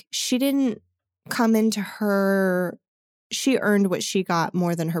like, she didn't come into her, she earned what she got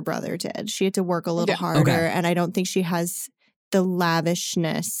more than her brother did. She had to work a little harder, Okay. and I don't think she has the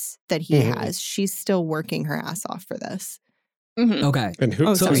lavishness that he has. She's still working her ass off for this. Mm-hmm. Okay. And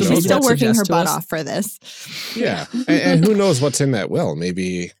who, so who maybe knows she's still that working her suggests to butt us- off for this. Yeah. And who knows what's in that will?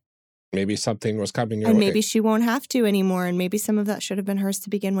 Maybe something was coming your And way. maybe she won't have to anymore, and maybe some of that should have been hers to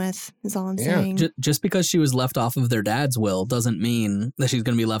begin with, is all I'm Yeah. saying. Just because she was left off of their dad's will doesn't mean that she's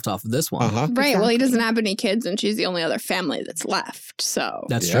going to be left off of this one. Uh-huh. Right. Well, he Exactly. doesn't have any kids, and she's the only other family that's left. So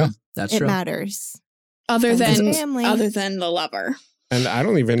That's Yeah. true. That's It true. matters. other And than his family. the lover. And I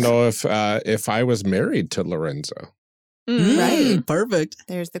don't even know if I was married to Lorenzo. Mm. Right. Perfect.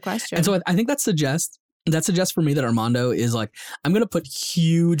 There's the question. And so I think that suggests for me that Armando is like, I'm going to put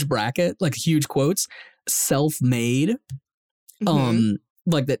huge bracket, like huge quotes, self-made, Mhm.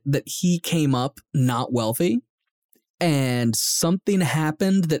 like that he came up not wealthy and something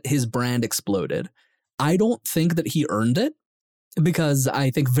happened that his brand exploded. I don't think that he earned it because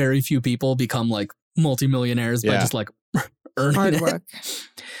I think very few people become like multimillionaires by Yeah. just like earning Hard it. work.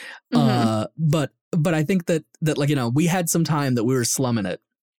 But I think that like, you know, we had some time that we were slumming it.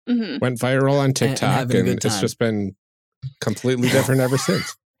 Mm-hmm. Went viral on TikTok, having a and good it's time. just been completely different ever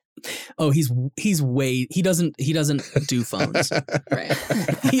since. Oh, he doesn't do phones. Right.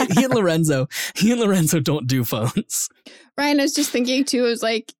 he and Lorenzo don't do phones. Ryan, I was just thinking too, it was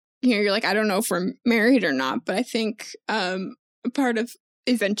like, you know, you're like, I don't know if we're married or not, but I think a part of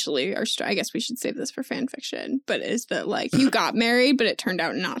eventually our I guess we should save this for fan fiction, but is that like you got married, but it turned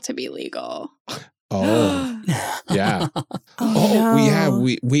out not to be legal. Oh, yeah. Oh, yeah. no.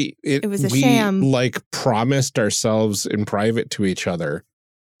 It was a we, sham. like promised ourselves in private to each other,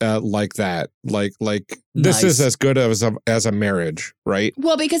 like that. Like this Nice. is as good as a marriage, right?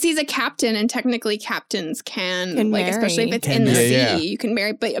 Well, because he's a captain, and technically captains can like, marry. especially if it's Can in the marry. sea, Yeah. you can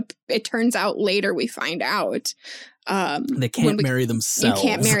marry. But it turns out later we find out They can't marry themselves. You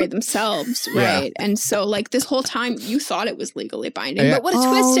can't marry themselves, Yeah. right? And so, like this whole time, you thought it was legally binding, Yeah. but what a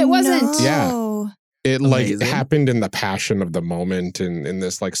twist it wasn't. No. Yeah. It like Amazing. happened in the passion of the moment and in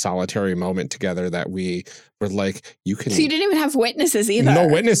this like solitary moment together that we were like, you can. So you didn't even have witnesses either. No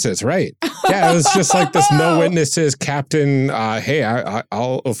witnesses, right? Yeah, it was just like this no witnesses, Captain. Hey,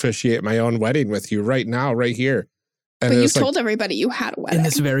 I'll officiate my own wedding with you right now, right here. And But it you was like, told everybody you had a wedding. in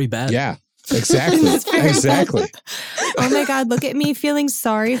this very bed. yeah, exactly, exactly. Oh my God, look at me feeling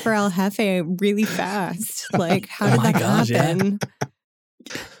sorry for El Jefe really fast. Like, how did my that gosh, yeah. happen?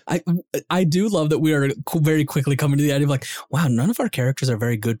 I do love that we are very quickly coming to the idea of like, wow, none of our characters are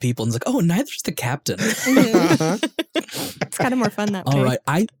very good people. And it's like, oh, neither's the captain. It's kind of more fun that way. All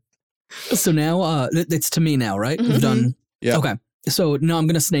right. So now it's to me now, right? We've Mhm. done. Yeah. Okay. So now I'm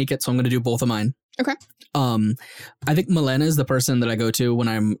going to snake it. So I'm going to do both of mine. Okay. I think Milena is the person that I go to when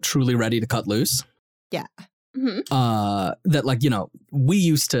I'm truly ready to cut loose. Mhm. That like, you know, we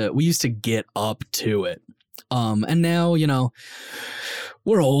used to get up to it. And now, you know,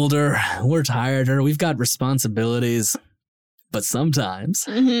 we're older, we're tireder, we've got responsibilities, but sometimes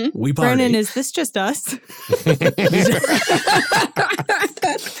Mhm. we party. Brennan, is this just us?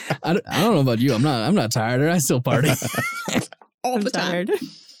 I don't know about you. I'm not tired. I still party. All I'm the time. tired.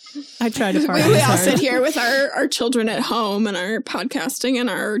 I try to party. We all hard. sit here with our children at home and our podcasting and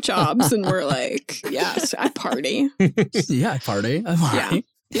our jobs, and we're like, yes, I party. Yeah, I party. I'm party.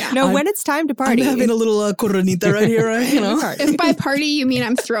 Yeah. No, I'm- when it's time to party. I'm having a little coronita right here, right? You know. Party. If by party you mean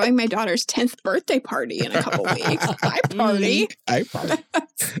I'm throwing my daughter's 10th birthday party in a couple weeks, I party. I party.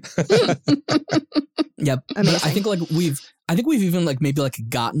 Yep. But Amazing. I think we've even like maybe like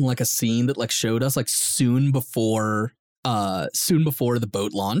gotten like a scene that like showed us like soon before the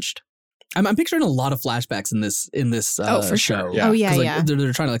boat launched. I'm picturing a lot of flashbacks in this Oh, for show. sure. Yeah. Oh, yeah, 'Cause, like, yeah.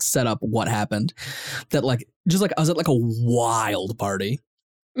 They're trying to like set up what happened. That like just like I was at like a wild party.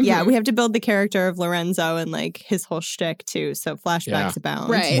 Yeah, Mhm. we have to build the character of Lorenzo and like his whole shtick too. So flashbacks Yeah. abound.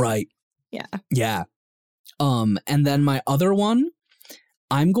 Right. Right. Yeah. Yeah. And then my other one,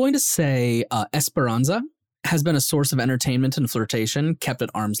 I'm going to say Esperanza has been a source of entertainment and flirtation kept at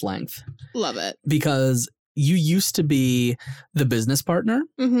arm's length Love it. because you used to be the business partner.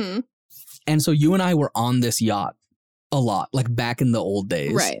 Mm-hmm. And so you and I were on this yacht a lot, like back in the old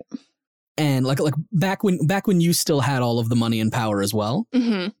days. Right. And like back when you still had all of the money and power as well.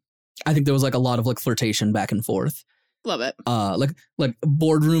 Mm-hmm. I think there was like a lot of like flirtation back and forth. Love it. Like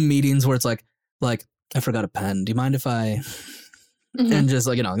boardroom meetings where it's like I forgot a pen. Do you mind if I and just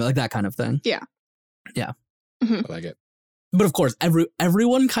like, like that kind of thing. Yeah. Yeah. I like it. But of course,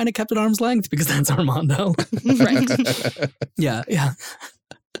 everyone kind of kept at arm's length because that's Armando. Right. Yeah.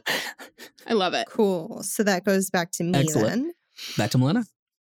 I love it. Cool. So that goes back to me Excellent. then. Back to Melena.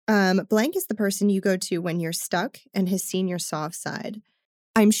 Blank is the person you go to when you're stuck and has seen your soft side.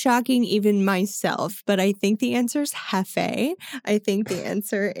 I'm shocking even myself, but I think the answer is Hefe. I think the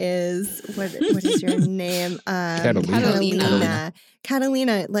answer is, what is your name? Catalina.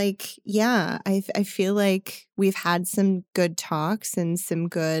 Catalina, like, yeah, I feel like we've had some good talks and some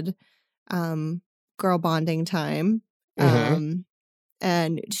good girl bonding time and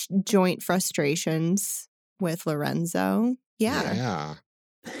joint frustrations with Lorenzo. Yeah.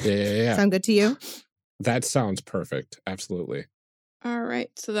 Sound good to you? That sounds perfect. Absolutely. All right,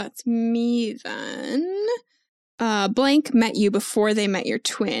 so that's me then. Blank met you before they met your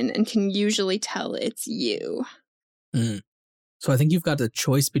twin and can usually tell it's you. So I think you've got a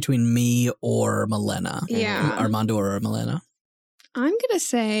choice between me or Melena. Yeah. Armando or Melena. I'm going to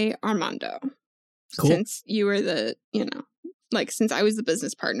say Armando. Cool. Since you were the, since I was the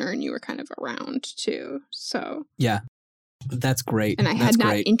business partner and you were kind of around too. So. Yeah. That's great. And I had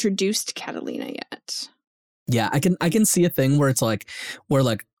not introduced Catalina yet. Yeah, I can see a thing where it's like,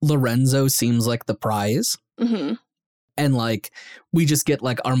 Lorenzo seems like the prize. Mm-hmm. And like, we just get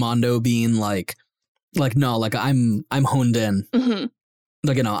like Armando being like, no, like I'm honed in. Mm-hmm.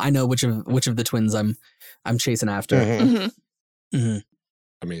 Like, I know which of the twins I'm chasing after. Mm-hmm. Mm-hmm.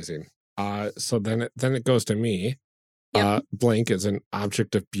 Amazing. So then it goes to me. Yep. Blank is an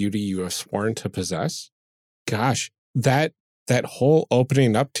object of beauty you have sworn to possess. Gosh, that whole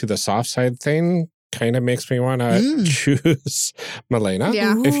opening up to the soft side thing kind of makes me want to choose Melena.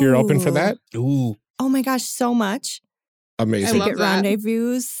 Yeah. If you're open for that. Ooh. Oh my gosh, so much. Amazing. I love that.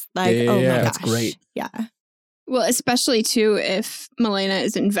 Rendezvous. Like, Yeah, oh my yeah. gosh. That's great. Yeah. Well, especially too if Melena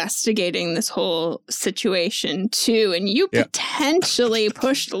is investigating this whole situation too, and you potentially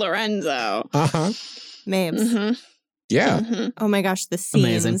pushed Lorenzo. Mabes. Mm-hmm. Yeah. Mm-hmm. Oh my gosh, the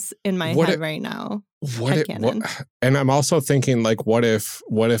scenes Amazing. in my head right now. And I'm also thinking, like, what if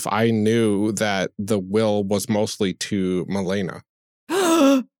I knew that the will was mostly to Melena?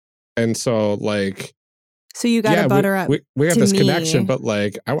 And so, like, so you got to butter up. We have to this me. connection, but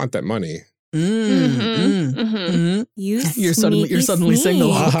like, I want that money. You're suddenly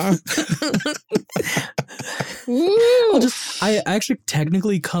single. I actually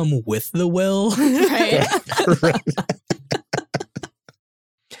technically come with the will. Right.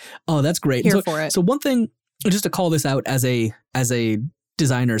 Oh, that's great. Here for it. So one thing, just to call this out as a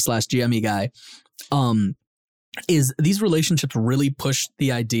designer / GME guy, is these relationships really push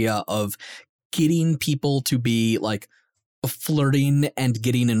the idea of getting people to be like flirting and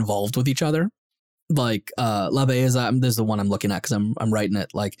getting involved with each other. Like La Belleza, this is the one I'm looking at because I'm writing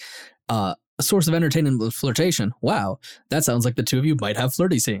it. Like a source of entertainment with flirtation. Wow, that sounds like the two of you might have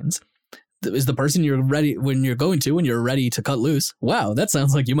flirty scenes. Is the person you're ready when you're ready to cut loose? Wow, that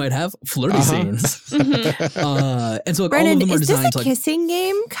sounds like you might have flirty scenes. And so like, Brandon, all of them are is designed this a to like kissing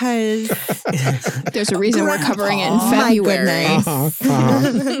game? Because There's a reason we're covering it in February.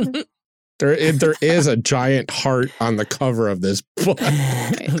 There is a giant heart on the cover of this book.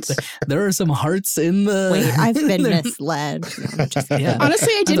 There are some hearts in the. wait, I've been misled. No, Yeah.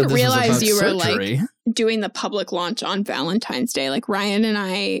 Honestly, I didn't thought this was realize about you were surgery. like doing the public launch on Valentine's Day. Like Ryan and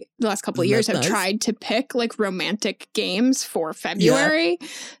I, the last couple of years, have That's nice. tried to pick like romantic games for February.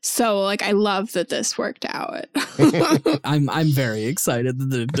 So like, I love that this worked out. I'm very excited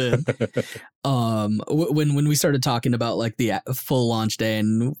that when we started talking about like the full launch day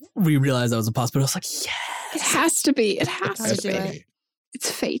and we realized that was a possibility, I was like, yeah, It has to be. It has Gotta to do be. it. It's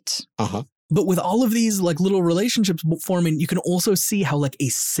fate. But with all of these like little relationships forming, you can also see how like a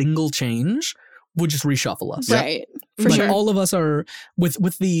single change would just reshuffle us. Right. For Like sure. all of us are,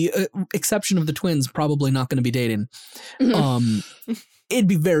 with the exception of the twins, probably not going to be dating. It'd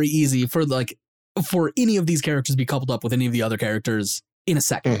be very easy for any of these characters to be coupled up with any of the other characters in a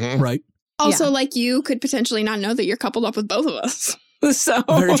second, right? Also, like you could potentially not know that you're coupled up with both of us. So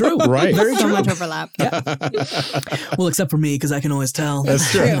Very true. Right. Very so true. much overlap. Yeah. Well, except for me, because I can always tell.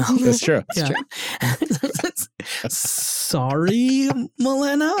 That's true. That's true. Yeah. Sorry,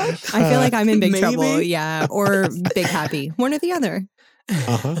 Melena. I feel like I'm in big Maybe. trouble. Yeah. Or big happy. One or the other.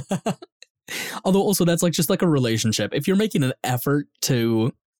 Although also that's like just like a relationship. If you're making an effort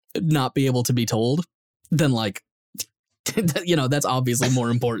to not be able to be told, then like, that's obviously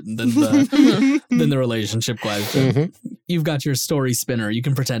more important than the relationship question. You've got your story spinner. You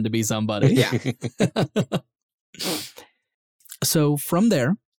can pretend to be somebody. yeah. So from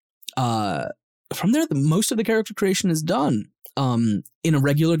there, most of the character creation is done. in a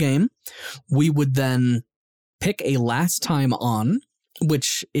regular game, we would then pick a last time on,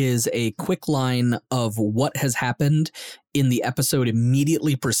 which is a quick line of what has happened in the episode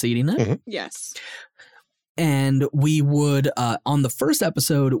immediately preceding it. Mm-hmm. Yes. And we would, on the first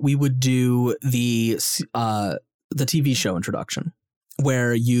episode, we would do the TV show introduction,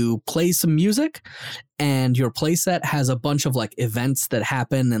 where you play some music and your playset has a bunch of like events that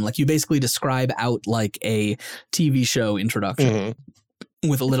happen, and like you basically describe out like a TV show introduction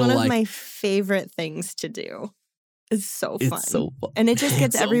with a little one like of my favorite things to do. It's so fun. It's so fun. And it just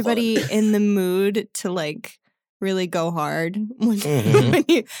gets so everybody fun. in the mood to like really go hard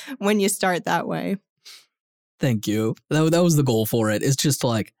when you start that way. Thank you. That was the goal for it. It's just to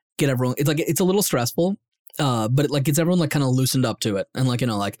like get everyone. It's like it's a little stressful, but it like gets everyone like kind of loosened up to it, and like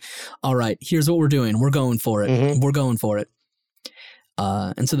like, all right, here's what we're doing. We're going for it. We're going for it.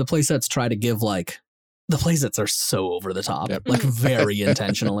 And so the playsets try to give like the playsets are so over the top, like very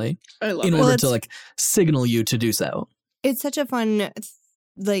intentionally, I love in it. order to like signal you to do so. It's such a fun,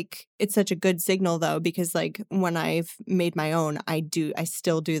 like, it's such a good signal though, because like when I've made my own, I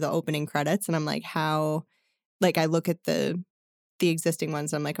still do the opening credits, and I'm like, how, like I look at the existing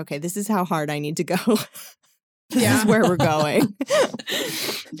ones, I'm like, okay, this is how hard I need to go. This is where we're going.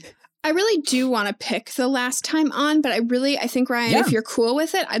 I really do want to pick the last time on, but I think, Ryan, if you're cool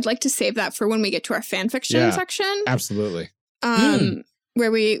with it, I'd like to save that for when we get to our fan fiction section. Absolutely.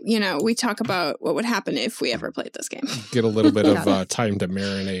 Where we talk about what would happen if we ever played this game. Get a little bit of time to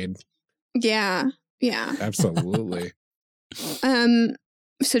marinate. Yeah. Yeah. Absolutely.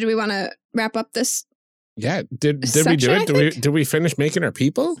 So do we want to wrap up this? Yeah. Did we do it? Did we finish making our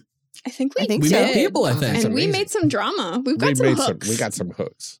people? I think we we made people, I think. And we made some drama. We got some hooks. We got some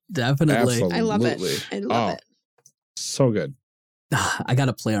hooks. Definitely. Absolutely. I love it. I love it. So good. I got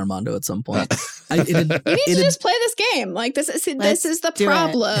to play Armando at some point. You need to just play this game. Like this is the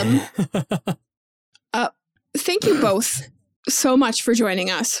problem. Thank you both so much for joining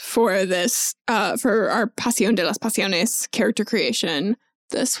us for this, for our Pasión de las Pasiones character creation.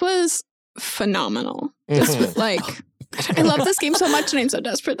 This was phenomenal. This was like, I love this game so much, and I'm so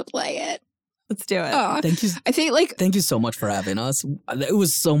desperate to play it. Let's do it. Thank you. I think thank you so much for having us. It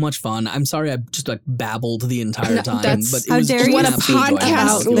was so much fun. I'm sorry I just like babbled the entire time, but it was dare just you what a an absolute joy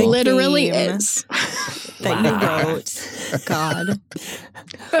podcast having you. literally game. is. That you wrote. God.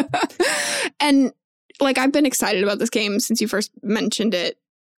 And like I've been excited about this game since you first mentioned it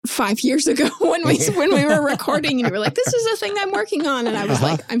 5 years ago when we were recording, and you were like, "This is a thing I'm working on," and I was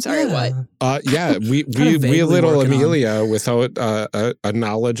like, "I'm sorry, what?" We little Amelia without a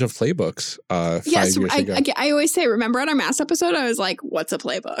knowledge of playbooks. 5 years ago. I always say, remember on our mass episode, I was like, "What's a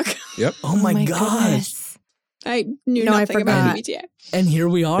playbook?" Yep. Oh my gosh. I knew nothing about BTA. And here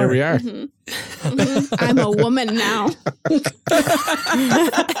we are. Here we are. I'm a woman now.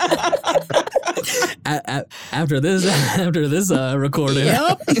 After this recording,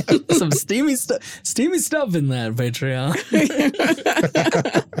 some steamy stuff in that Patreon.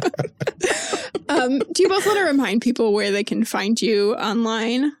 Do you both want to remind people where they can find you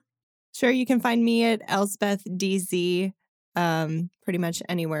online? Sure, you can find me at Elsbeth DZ, pretty much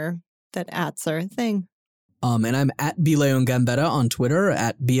anywhere that ats are a thing. And I'm at Leon-Gambetta on Twitter,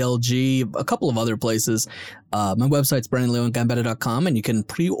 at BLG, a couple of other places. My website's BrandonLeon-Gambetta.com, and you can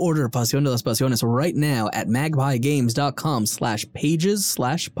pre-order Pasión de las Pasiones right now at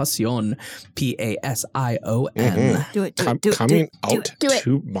magpiegames.com/pages/Pasión, PASION. Do it. Coming out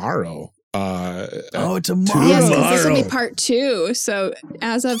tomorrow. Tomorrow. Yes, because this will be part 2. So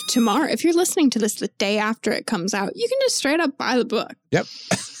as of tomorrow, if you're listening to this the day after it comes out, you can just straight up buy the book. Yep.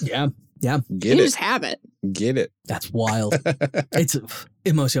 Yeah. Get it. Just have it. Get it. That's wild. It's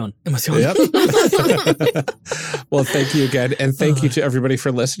emotion. Yep. Well, thank you again. And thank you to everybody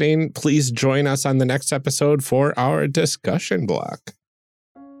for listening. Please join us on the next episode for our discussion block.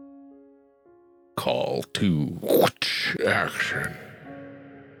 Call to action.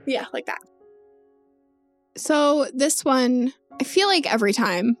 Yeah, like that. So this one, I feel like every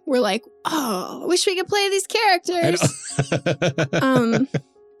time we're like, oh, I wish we could play these characters.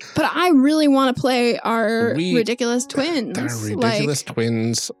 But I really want to play our ridiculous twins. Our ridiculous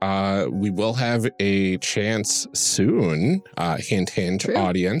twins. We will have a chance soon. Hint, True.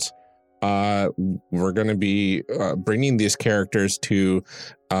 audience. We're going to be bringing these characters to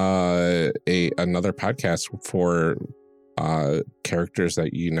another podcast for characters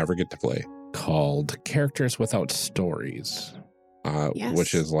that you never get to play, called Characters Without Stories.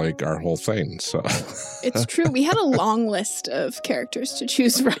 Which is like our whole thing. So it's true. We had a long list of characters to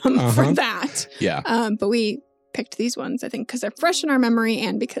choose from for that. Yeah. But we picked these ones, I think, because they're fresh in our memory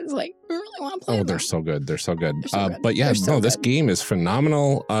and because, like, we really want to play them. They're so good. They're so good. They're so good. But yeah, They're so this good. game is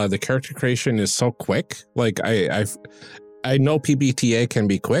phenomenal. The character creation is so quick. Like, I know PBTA can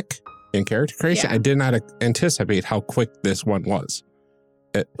be quick in character creation. Yeah. I did not anticipate how quick this one was.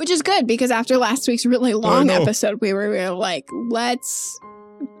 Which is good, because after last week's really long know. episode, we were like, let's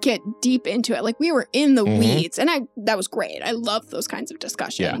get deep into it. Like, we were in the weeds, and that was great. I love those kinds of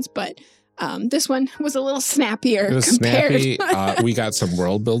discussions, but this one was a little snappier. It was snappy. We got some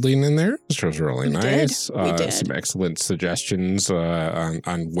world building in there, which was really nice. We did. Some excellent suggestions on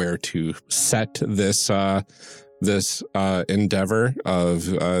where to set this endeavor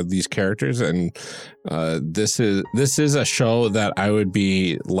of these characters, and this is a show that I would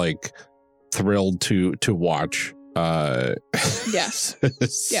be like thrilled to watch. Yes,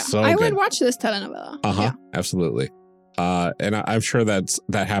 yeah, so I good. would watch this telenovela. Yeah. Absolutely. And I'm sure that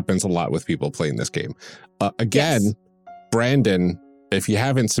happens a lot with people playing this game. Again, Yes. Brandon, if you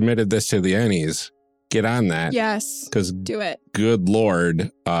haven't submitted this to the Ennies, get on that. Yes, Because do it. good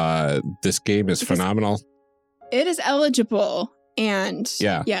Lord, this game is Because phenomenal. It is eligible, and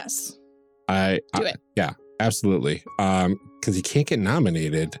Yeah. yes, Do it. Yeah, absolutely. Because you can't get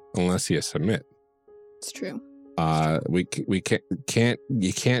nominated unless you submit. It's true. We can't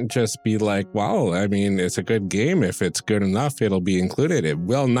you can't just be like, well, I mean, it's a good game. If it's good enough, it'll be included. It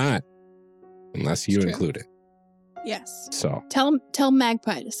will not unless you It's true. include it. Yes. So Tell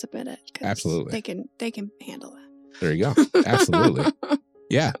Magpie to submit it. 'Cause Absolutely. They can handle that. there you go. Absolutely.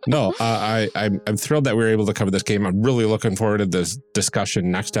 Yeah, no, I'm thrilled that we were able to cover this game. I'm really looking forward to this discussion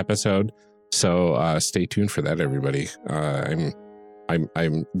next episode. So stay tuned for that, everybody.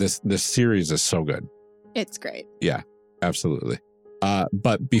 This series is so good. It's great. Yeah, absolutely.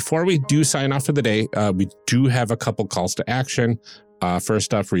 But before we do sign off for the day, we do have a couple calls to action.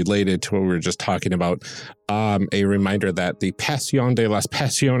 First off, related to what we were just talking about, a reminder that the Pasión de las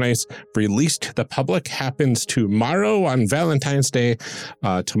Pasiones release to the public happens tomorrow on Valentine's Day.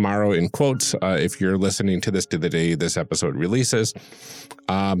 Tomorrow in quotes, if you're listening to this to the day this episode releases.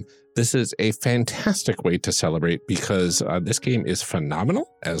 This is a fantastic way to celebrate because this game is phenomenal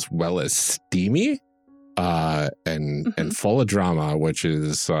as well as steamy. And full of drama, which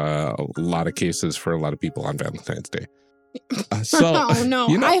is a lot of cases for a lot of people on Valentine's Day. Oh no!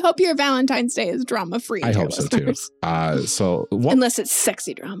 You know, I hope your Valentine's Day is drama free. I hope so too. Unless it's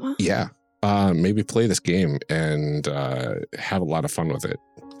sexy drama. Yeah, maybe play this game and have a lot of fun with it.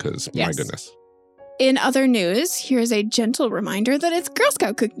 Because my Yes. goodness. In other news, here's a gentle reminder that it's Girl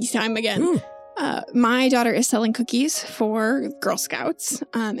Scout cookies time again. Ooh. My daughter is selling cookies for Girl Scouts,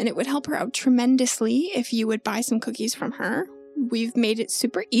 and it would help her out tremendously if you would buy some cookies from her. We've made it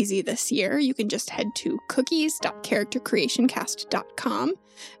super easy this year. You can just head to cookies.charactercreationcast.com,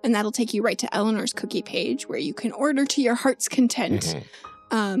 and that'll take you right to Eleanor's cookie page where you can order to your heart's content.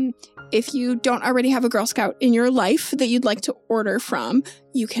 If you don't already have a Girl Scout in your life that you'd like to order from,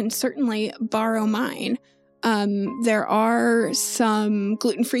 you can certainly borrow mine. There are some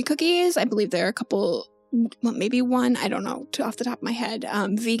gluten-free cookies. I believe there are a couple, well, maybe one, I don't know, off the top of my head.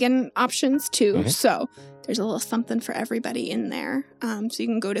 Vegan options too. So there's a little something for everybody in there. So you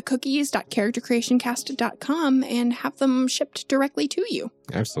can go to cookies.charactercreationcast.com and have them shipped directly to you.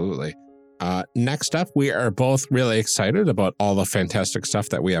 Absolutely. Next up, we are both really excited about all the fantastic stuff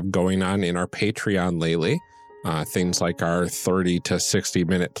that we have going on in our Patreon lately. Things like our 30 to 60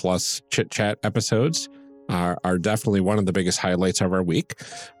 minute plus chit chat episodes are definitely one of the biggest highlights of our week.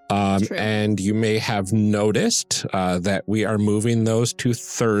 And you may have noticed that we are moving those to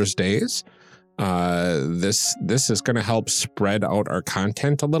Thursdays. This is going to help spread out our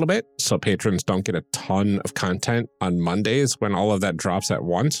content a little bit so patrons don't get a ton of content on Mondays when all of that drops at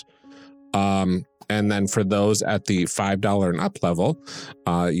once. And then for those at the $5 and up level,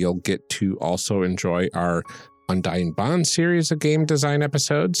 you'll get to also enjoy our Undying Bond series of game design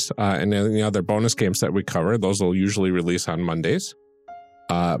episodes, and any other bonus games that we cover. Those will usually release on Mondays.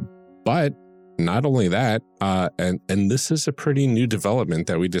 But not only that, and this is a pretty new development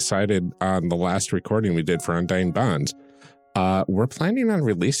that we decided on the last recording we did for Undying Bonds. We're planning on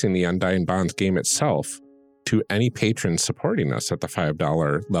releasing the Undying Bonds game itself to any patrons supporting us at the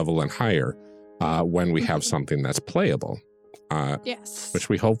 $5 level and higher when we have something that's playable. Yes. Which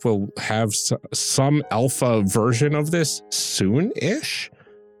we hope will have some alpha version of this soon-ish.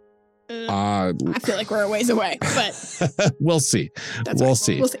 I feel like we're a ways away, but we'll see. We'll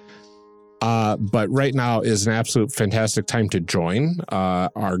see. But right now is an absolute fantastic time to join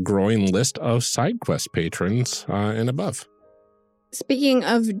our growing list of side quest patrons and above. Speaking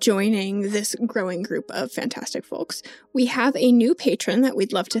of joining this growing group of fantastic folks, we have a new patron that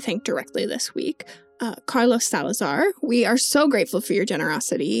we'd love to thank directly this week. Carlos Salazar. We are so grateful for your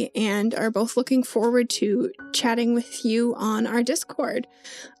generosity and are both looking forward to chatting with you on our Discord.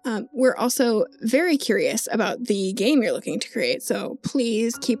 We're also very curious about the game you're looking to create, so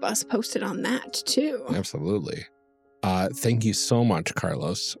please keep us posted on that too. Absolutely. Thank you so much,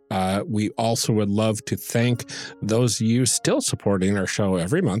 Carlos. We also would love to thank those of you still supporting our show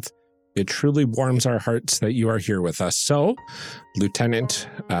every month. It truly warms our hearts that you are here with us. So, Lieutenant,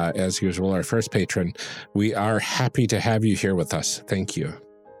 as usual, our first patron, we are happy to have you here with us. Thank you.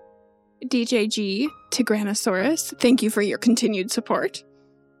 DJG Tigranosaurus, thank you for your continued support.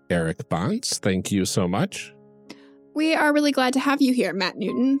 Eric Bonds, thank you so much. We are really glad to have you here, Matt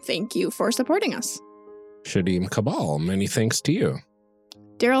Newton. Thank you for supporting us. Shadim Cabal, many thanks to you.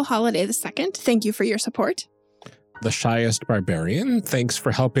 Daryl Holiday II, thank you for your support. The Shyest Barbarian, thanks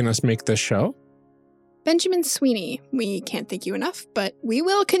for helping us make this show. Benjamin Sweeney, we can't thank you enough, but we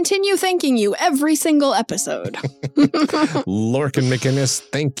will continue thanking you every single episode. Lorcan McInnes,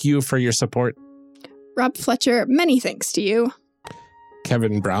 thank you for your support. Rob Fletcher, many thanks to you.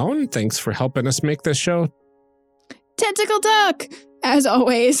 Kevin Brown, thanks for helping us make this show. Tentacle Duck, as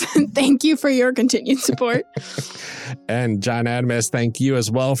always, thank you for your continued support. And John Adamus, thank you as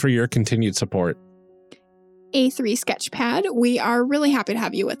well for your continued support. A3 Sketchpad, we are really happy to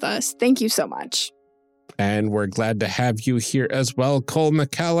have you with us. Thank you so much. And we're glad to have you here as well. Cole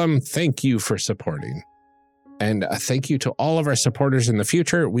McCallum, thank you for supporting. And thank you to all of our supporters in the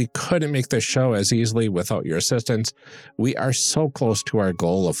future. We couldn't make this show as easily without your assistance. We are so close to our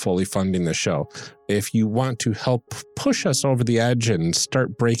goal of fully funding the show. If you want to help push us over the edge and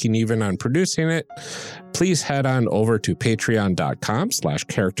start breaking even on producing it, please head on over to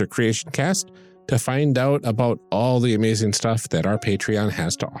patreon.com/charactercreationcast to find out about all the amazing stuff that our Patreon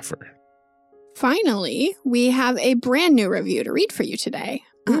has to offer. Finally, we have a brand new review to read for you today.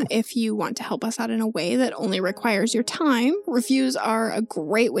 If you want to help us out in a way that only requires your time, reviews are a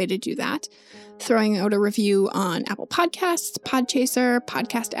great way to do that. Throwing out a review on Apple Podcasts, Podchaser,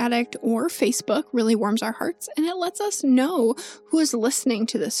 Podcast Addict, or Facebook really warms our hearts, and it lets us know who is listening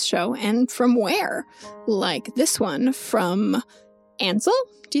to this show and from where. Like this one from Ansel,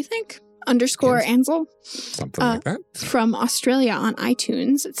 do you think? _Ansel. Something like that. From Australia on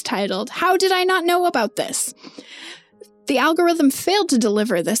iTunes. It's titled, "How Did I Not Know About This?" The algorithm failed to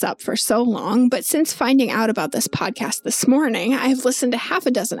deliver this up for so long, but since finding out about this podcast this morning, I have listened to half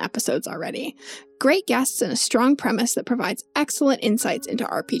a dozen episodes already. Great guests and a strong premise that provides excellent insights into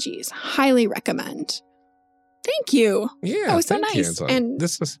RPGs. Highly recommend. Thank you. Yeah, that was so thank nice. you. And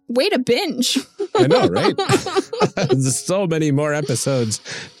this is way to binge. I know, right? There's so many more episodes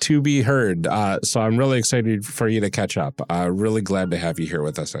to be heard. So I'm really excited for you to catch up. Really glad to have you here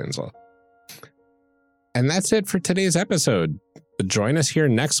with us, Ansel. And that's it for today's episode. Join us here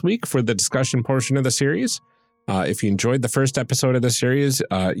next week for the discussion portion of the series. If you enjoyed the first episode of the series,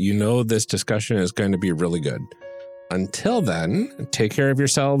 you know this discussion is going to be really good. Until then, take care of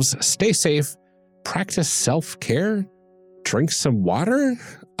yourselves, stay safe, practice self-care, drink some water.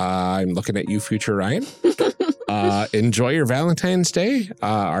 I'm looking at you, future Ryan. Enjoy your Valentine's Day.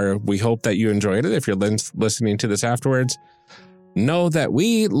 We hope that you enjoyed it if you're listening to this afterwards. Know that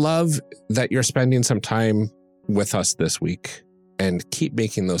we love that you're spending some time with us this week, and keep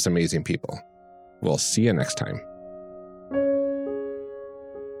making those amazing people. We'll see you next time.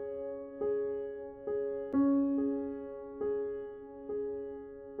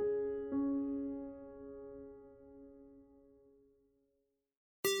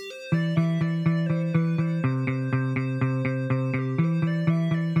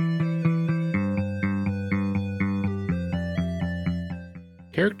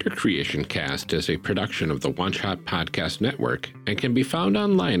 Character Creation Cast is a production of the One Shot Podcast Network and can be found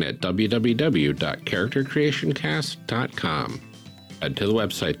online at www.charactercreationcast.com. Head to the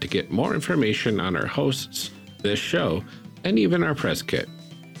website to get more information on our hosts, this show, and even our press kit.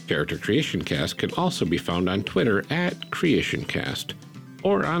 Character Creation Cast can also be found on Twitter at CreationCast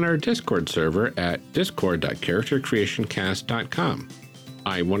or on our Discord server at discord.charactercreationcast.com.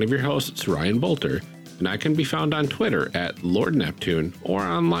 I'm one of your hosts, Ryan Bolter, and I can be found on Twitter at Lord Neptune or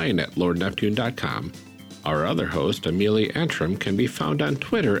online at lordneptune.com. Our other host, Amelia Antrim, can be found on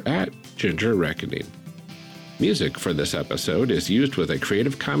Twitter at Ginger Reckoning. Music for this episode is used with a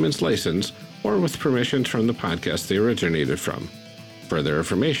Creative Commons license or with permissions from the podcast they originated from. Further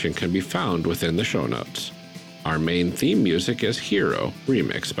information can be found within the show notes. Our main theme music is Hero,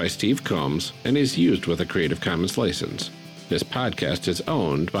 remixed by Steve Combs, and is used with a Creative Commons license. This podcast is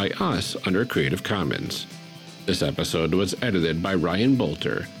owned by us under Creative Commons. This episode was edited by Ryan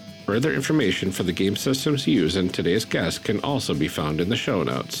Bolter. Further information for the game systems used in today's guest can also be found in the show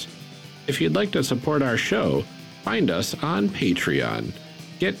notes. If you'd like to support our show, find us on Patreon.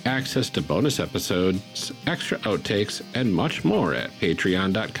 Get access to bonus episodes, extra outtakes, and much more at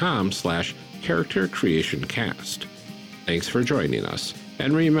patreon.com/charactercreationcast. Thanks for joining us.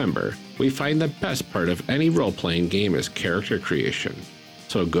 And remember, we find the best part of any role-playing game is character creation.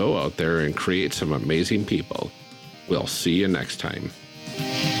 So go out there and create some amazing people. We'll see you next time.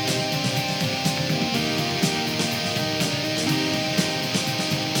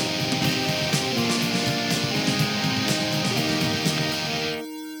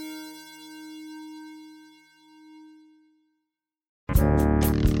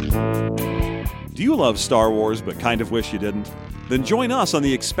 Do you love Star Wars but kind of wish you didn't? Then join us on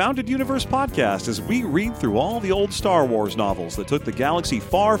the Expounded Universe podcast as we read through all the old Star Wars novels that took the galaxy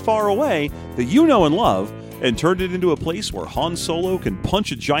far, far away that you know and love and turned it into a place where Han Solo can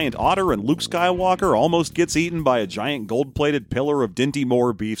punch a giant otter and Luke Skywalker almost gets eaten by a giant gold-plated pillar of Dinty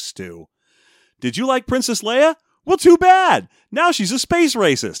Moore beef stew. Did you like Princess Leia? Well, too bad! Now she's a space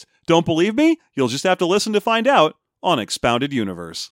racist. Don't believe me? You'll just have to listen to find out on Expounded Universe.